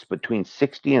believe it's between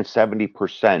 60 and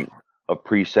 70% of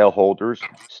pre-sale holders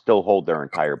still hold their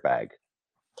entire bag.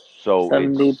 So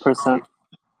 70%.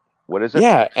 What is it?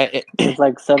 Yeah, it's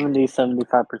like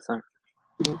 70-75%.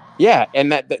 Yeah,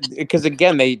 and that because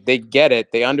again, they get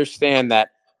it. They understand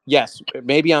that, yes,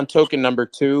 maybe on token number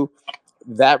 2,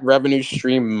 that revenue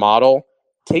stream model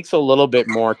takes a little bit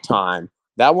more time.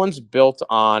 That one's built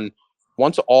on,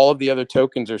 once all of the other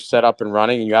tokens are set up and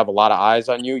running and you have a lot of eyes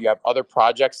on you, you have other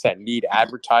projects that need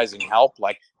advertising help,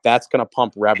 like that's going to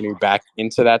pump revenue back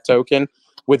into that token.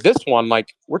 With this one,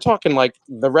 like, we're talking like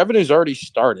the revenue's already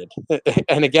started.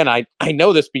 And again, I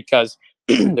know this because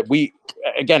we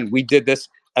did this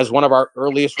as one of our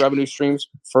earliest revenue streams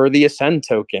for the Ascend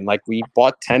token. Like, we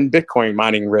bought 10 Bitcoin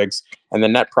mining rigs, and the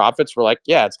net profits were like,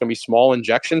 yeah, it's going to be small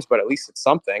injections, but at least it's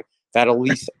something that at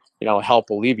least, help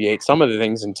alleviate some of the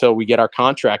things until we get our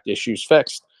contract issues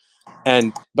fixed.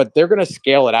 But they're going to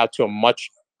scale it out to a much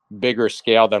bigger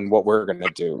scale than what we're going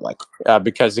to do. Like,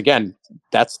 because again,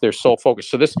 that's their sole focus.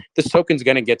 So this token's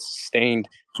going to get sustained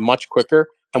much quicker,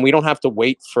 and we don't have to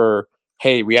wait for,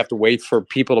 hey, we have to wait for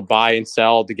people to buy and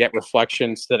sell to get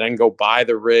reflections to then go buy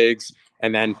the rigs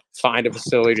and then find a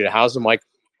facility to house them. Like,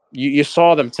 you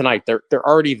saw them tonight. They're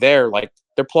already there. Like,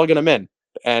 they're plugging them in.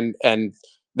 And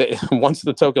once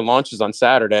the token launches on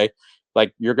Saturday,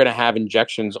 like, you're going to have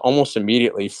injections almost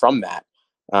immediately from that.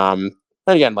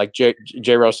 And again, like J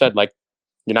Rose said, like,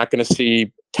 you're not going to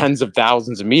see tens of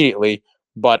thousands immediately,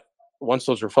 but once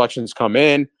those reflections come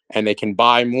in and they can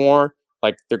buy more,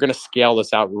 like, they're going to scale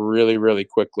this out really, really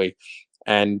quickly.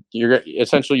 And you're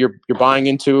buying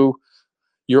into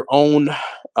your own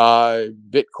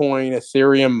Bitcoin,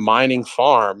 Ethereum mining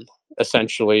farm,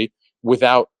 essentially,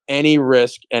 without any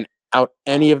risk and out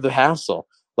any of the hassle.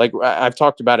 Like, I've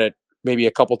talked about it maybe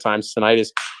a couple times tonight,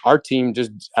 is our team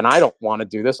just, and I don't want to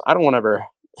do this. I don't want to ever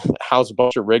house a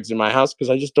bunch of rigs in my house because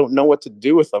I just don't know what to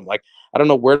do with them. Like, I don't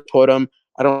know where to put them.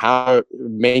 I don't know how to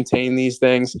maintain these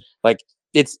things. Like,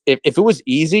 if it was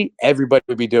easy, everybody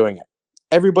would be doing it.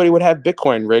 Everybody would have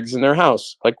Bitcoin rigs in their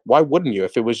house. Like, why wouldn't you?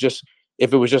 If it was just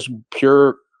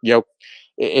pure,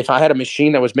 if I had a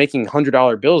machine that was making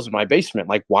 $100 bills in my basement,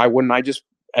 like, why wouldn't I just,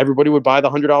 everybody would buy the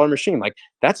 $100 machine? Like,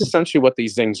 that's essentially what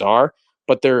these things are,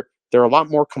 but they're a lot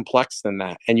more complex than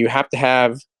that. And you have to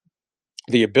have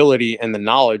the ability and the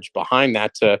knowledge behind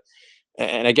that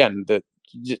and again,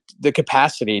 the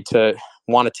capacity to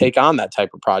want to take on that type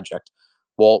of project.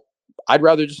 Well, I'd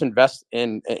rather just invest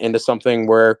into something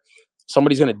where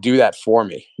somebody's going to do that for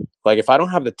me. Like, if I don't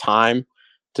have the time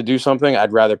to do something,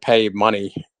 I'd rather pay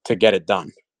money to get it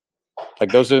done.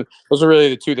 Like, those are really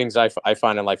the two things I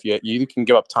find in life. You can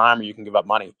give up time or you can give up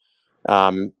money.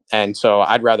 And so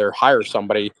I'd rather hire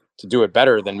somebody to do it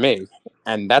better than me.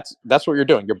 And that's what you're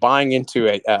doing. You're buying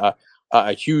into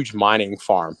a huge mining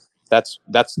farm. That's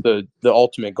the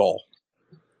ultimate goal.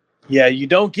 Yeah, you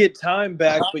don't get time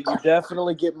back, but you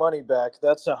definitely get money back.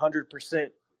 That's 100%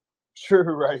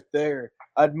 true right there.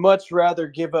 I'd much rather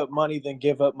give up money than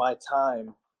give up my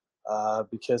time,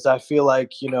 because I feel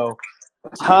like,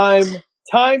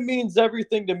 time means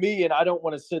everything to me, and I don't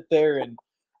want to sit there and,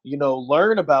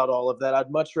 learn about all of that. I'd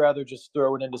much rather just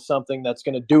throw it into something that's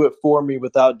going to do it for me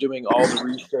without doing all the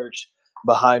research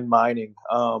behind mining.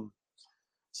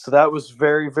 So that was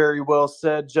very, very well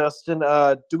said, Justin.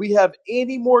 Do we have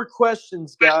any more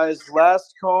questions, guys?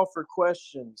 Last call for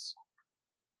questions.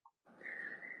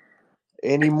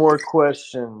 Any more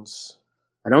questions?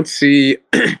 I don't see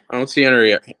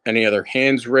any other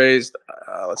hands raised.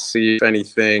 Let's see if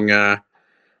anything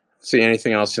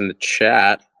else in the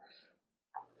chat.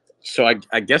 So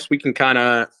I guess we can kind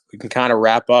of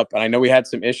wrap up. And I know we had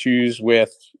some issues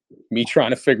with me trying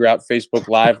to figure out Facebook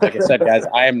Live. Like I said, guys,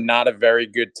 I am not a very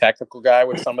good technical guy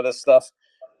with some of this stuff.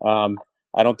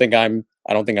 I don't think I'm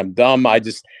dumb. I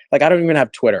just I don't even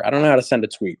have Twitter. I don't know how to send a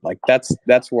tweet. Like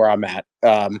that's where I'm at.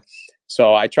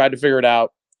 So I tried to figure it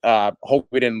out. Hope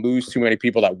we didn't lose too many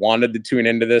people that wanted to tune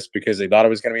into this because they thought it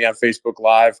was going to be on Facebook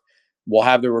Live. We'll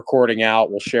have the recording out.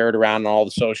 We'll share it around on all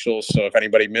the socials. So if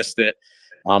anybody missed it,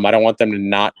 I don't want them to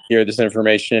not hear this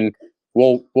information.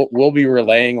 We'll be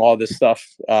relaying all this stuff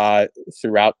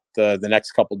throughout the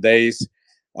next couple of days.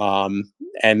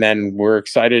 And then we're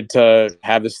excited to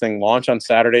have this thing launch on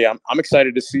Saturday. I'm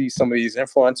excited to see some of these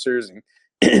influencers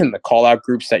and the call out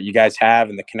groups that you guys have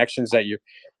and the connections that you're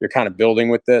kind of building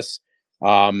with this.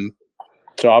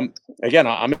 So I'm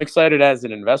excited as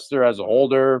an investor, as a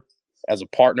holder, as a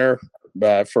partner,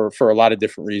 for a lot of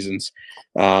different reasons.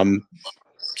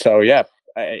 So yeah,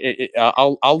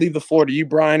 I'll leave the floor to you,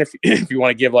 Brian, if you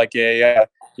want to give like a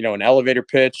an elevator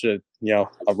pitch, a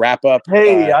wrap up.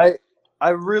 Hey, I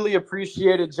really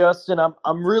appreciate it, Justin.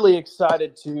 I'm really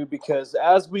excited too, because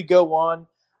as we go on,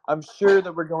 I'm sure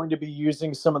that we're going to be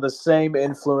using some of the same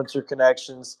influencer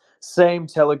connections, same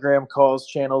Telegram calls,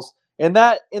 channels, and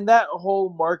that whole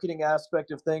marketing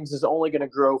aspect of things is only going to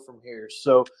grow from here.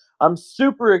 So I'm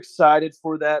super excited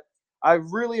for that. I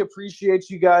really appreciate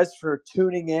you guys for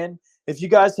tuning in. If you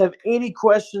guys have any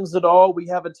questions at all, we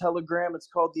have a Telegram. It's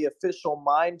called the Official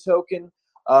Mind Token.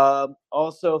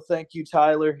 Also, thank you,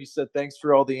 Tyler. He said thanks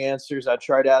for all the answers. I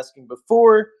tried asking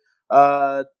before.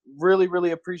 Really,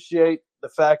 really appreciate the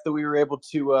fact that we were able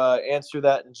to answer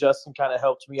that, and Justin kind of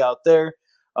helped me out there.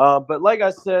 But like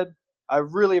I said, I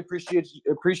really appreciate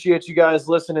you guys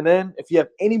listening in. If you have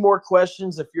any more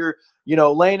questions, if you're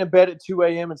laying in bed at 2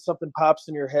 a.m. and something pops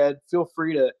in your head, feel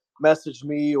free to message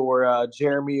me or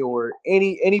Jeremy or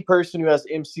any person who has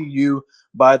MCU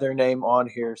by their name on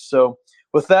here. So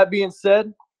with that being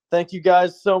said, thank you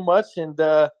guys so much, and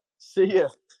see ya.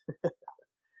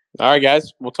 All right,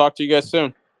 guys. We'll talk to you guys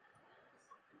soon.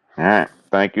 All right.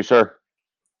 Thank you, sir.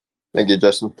 Thank you,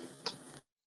 Justin.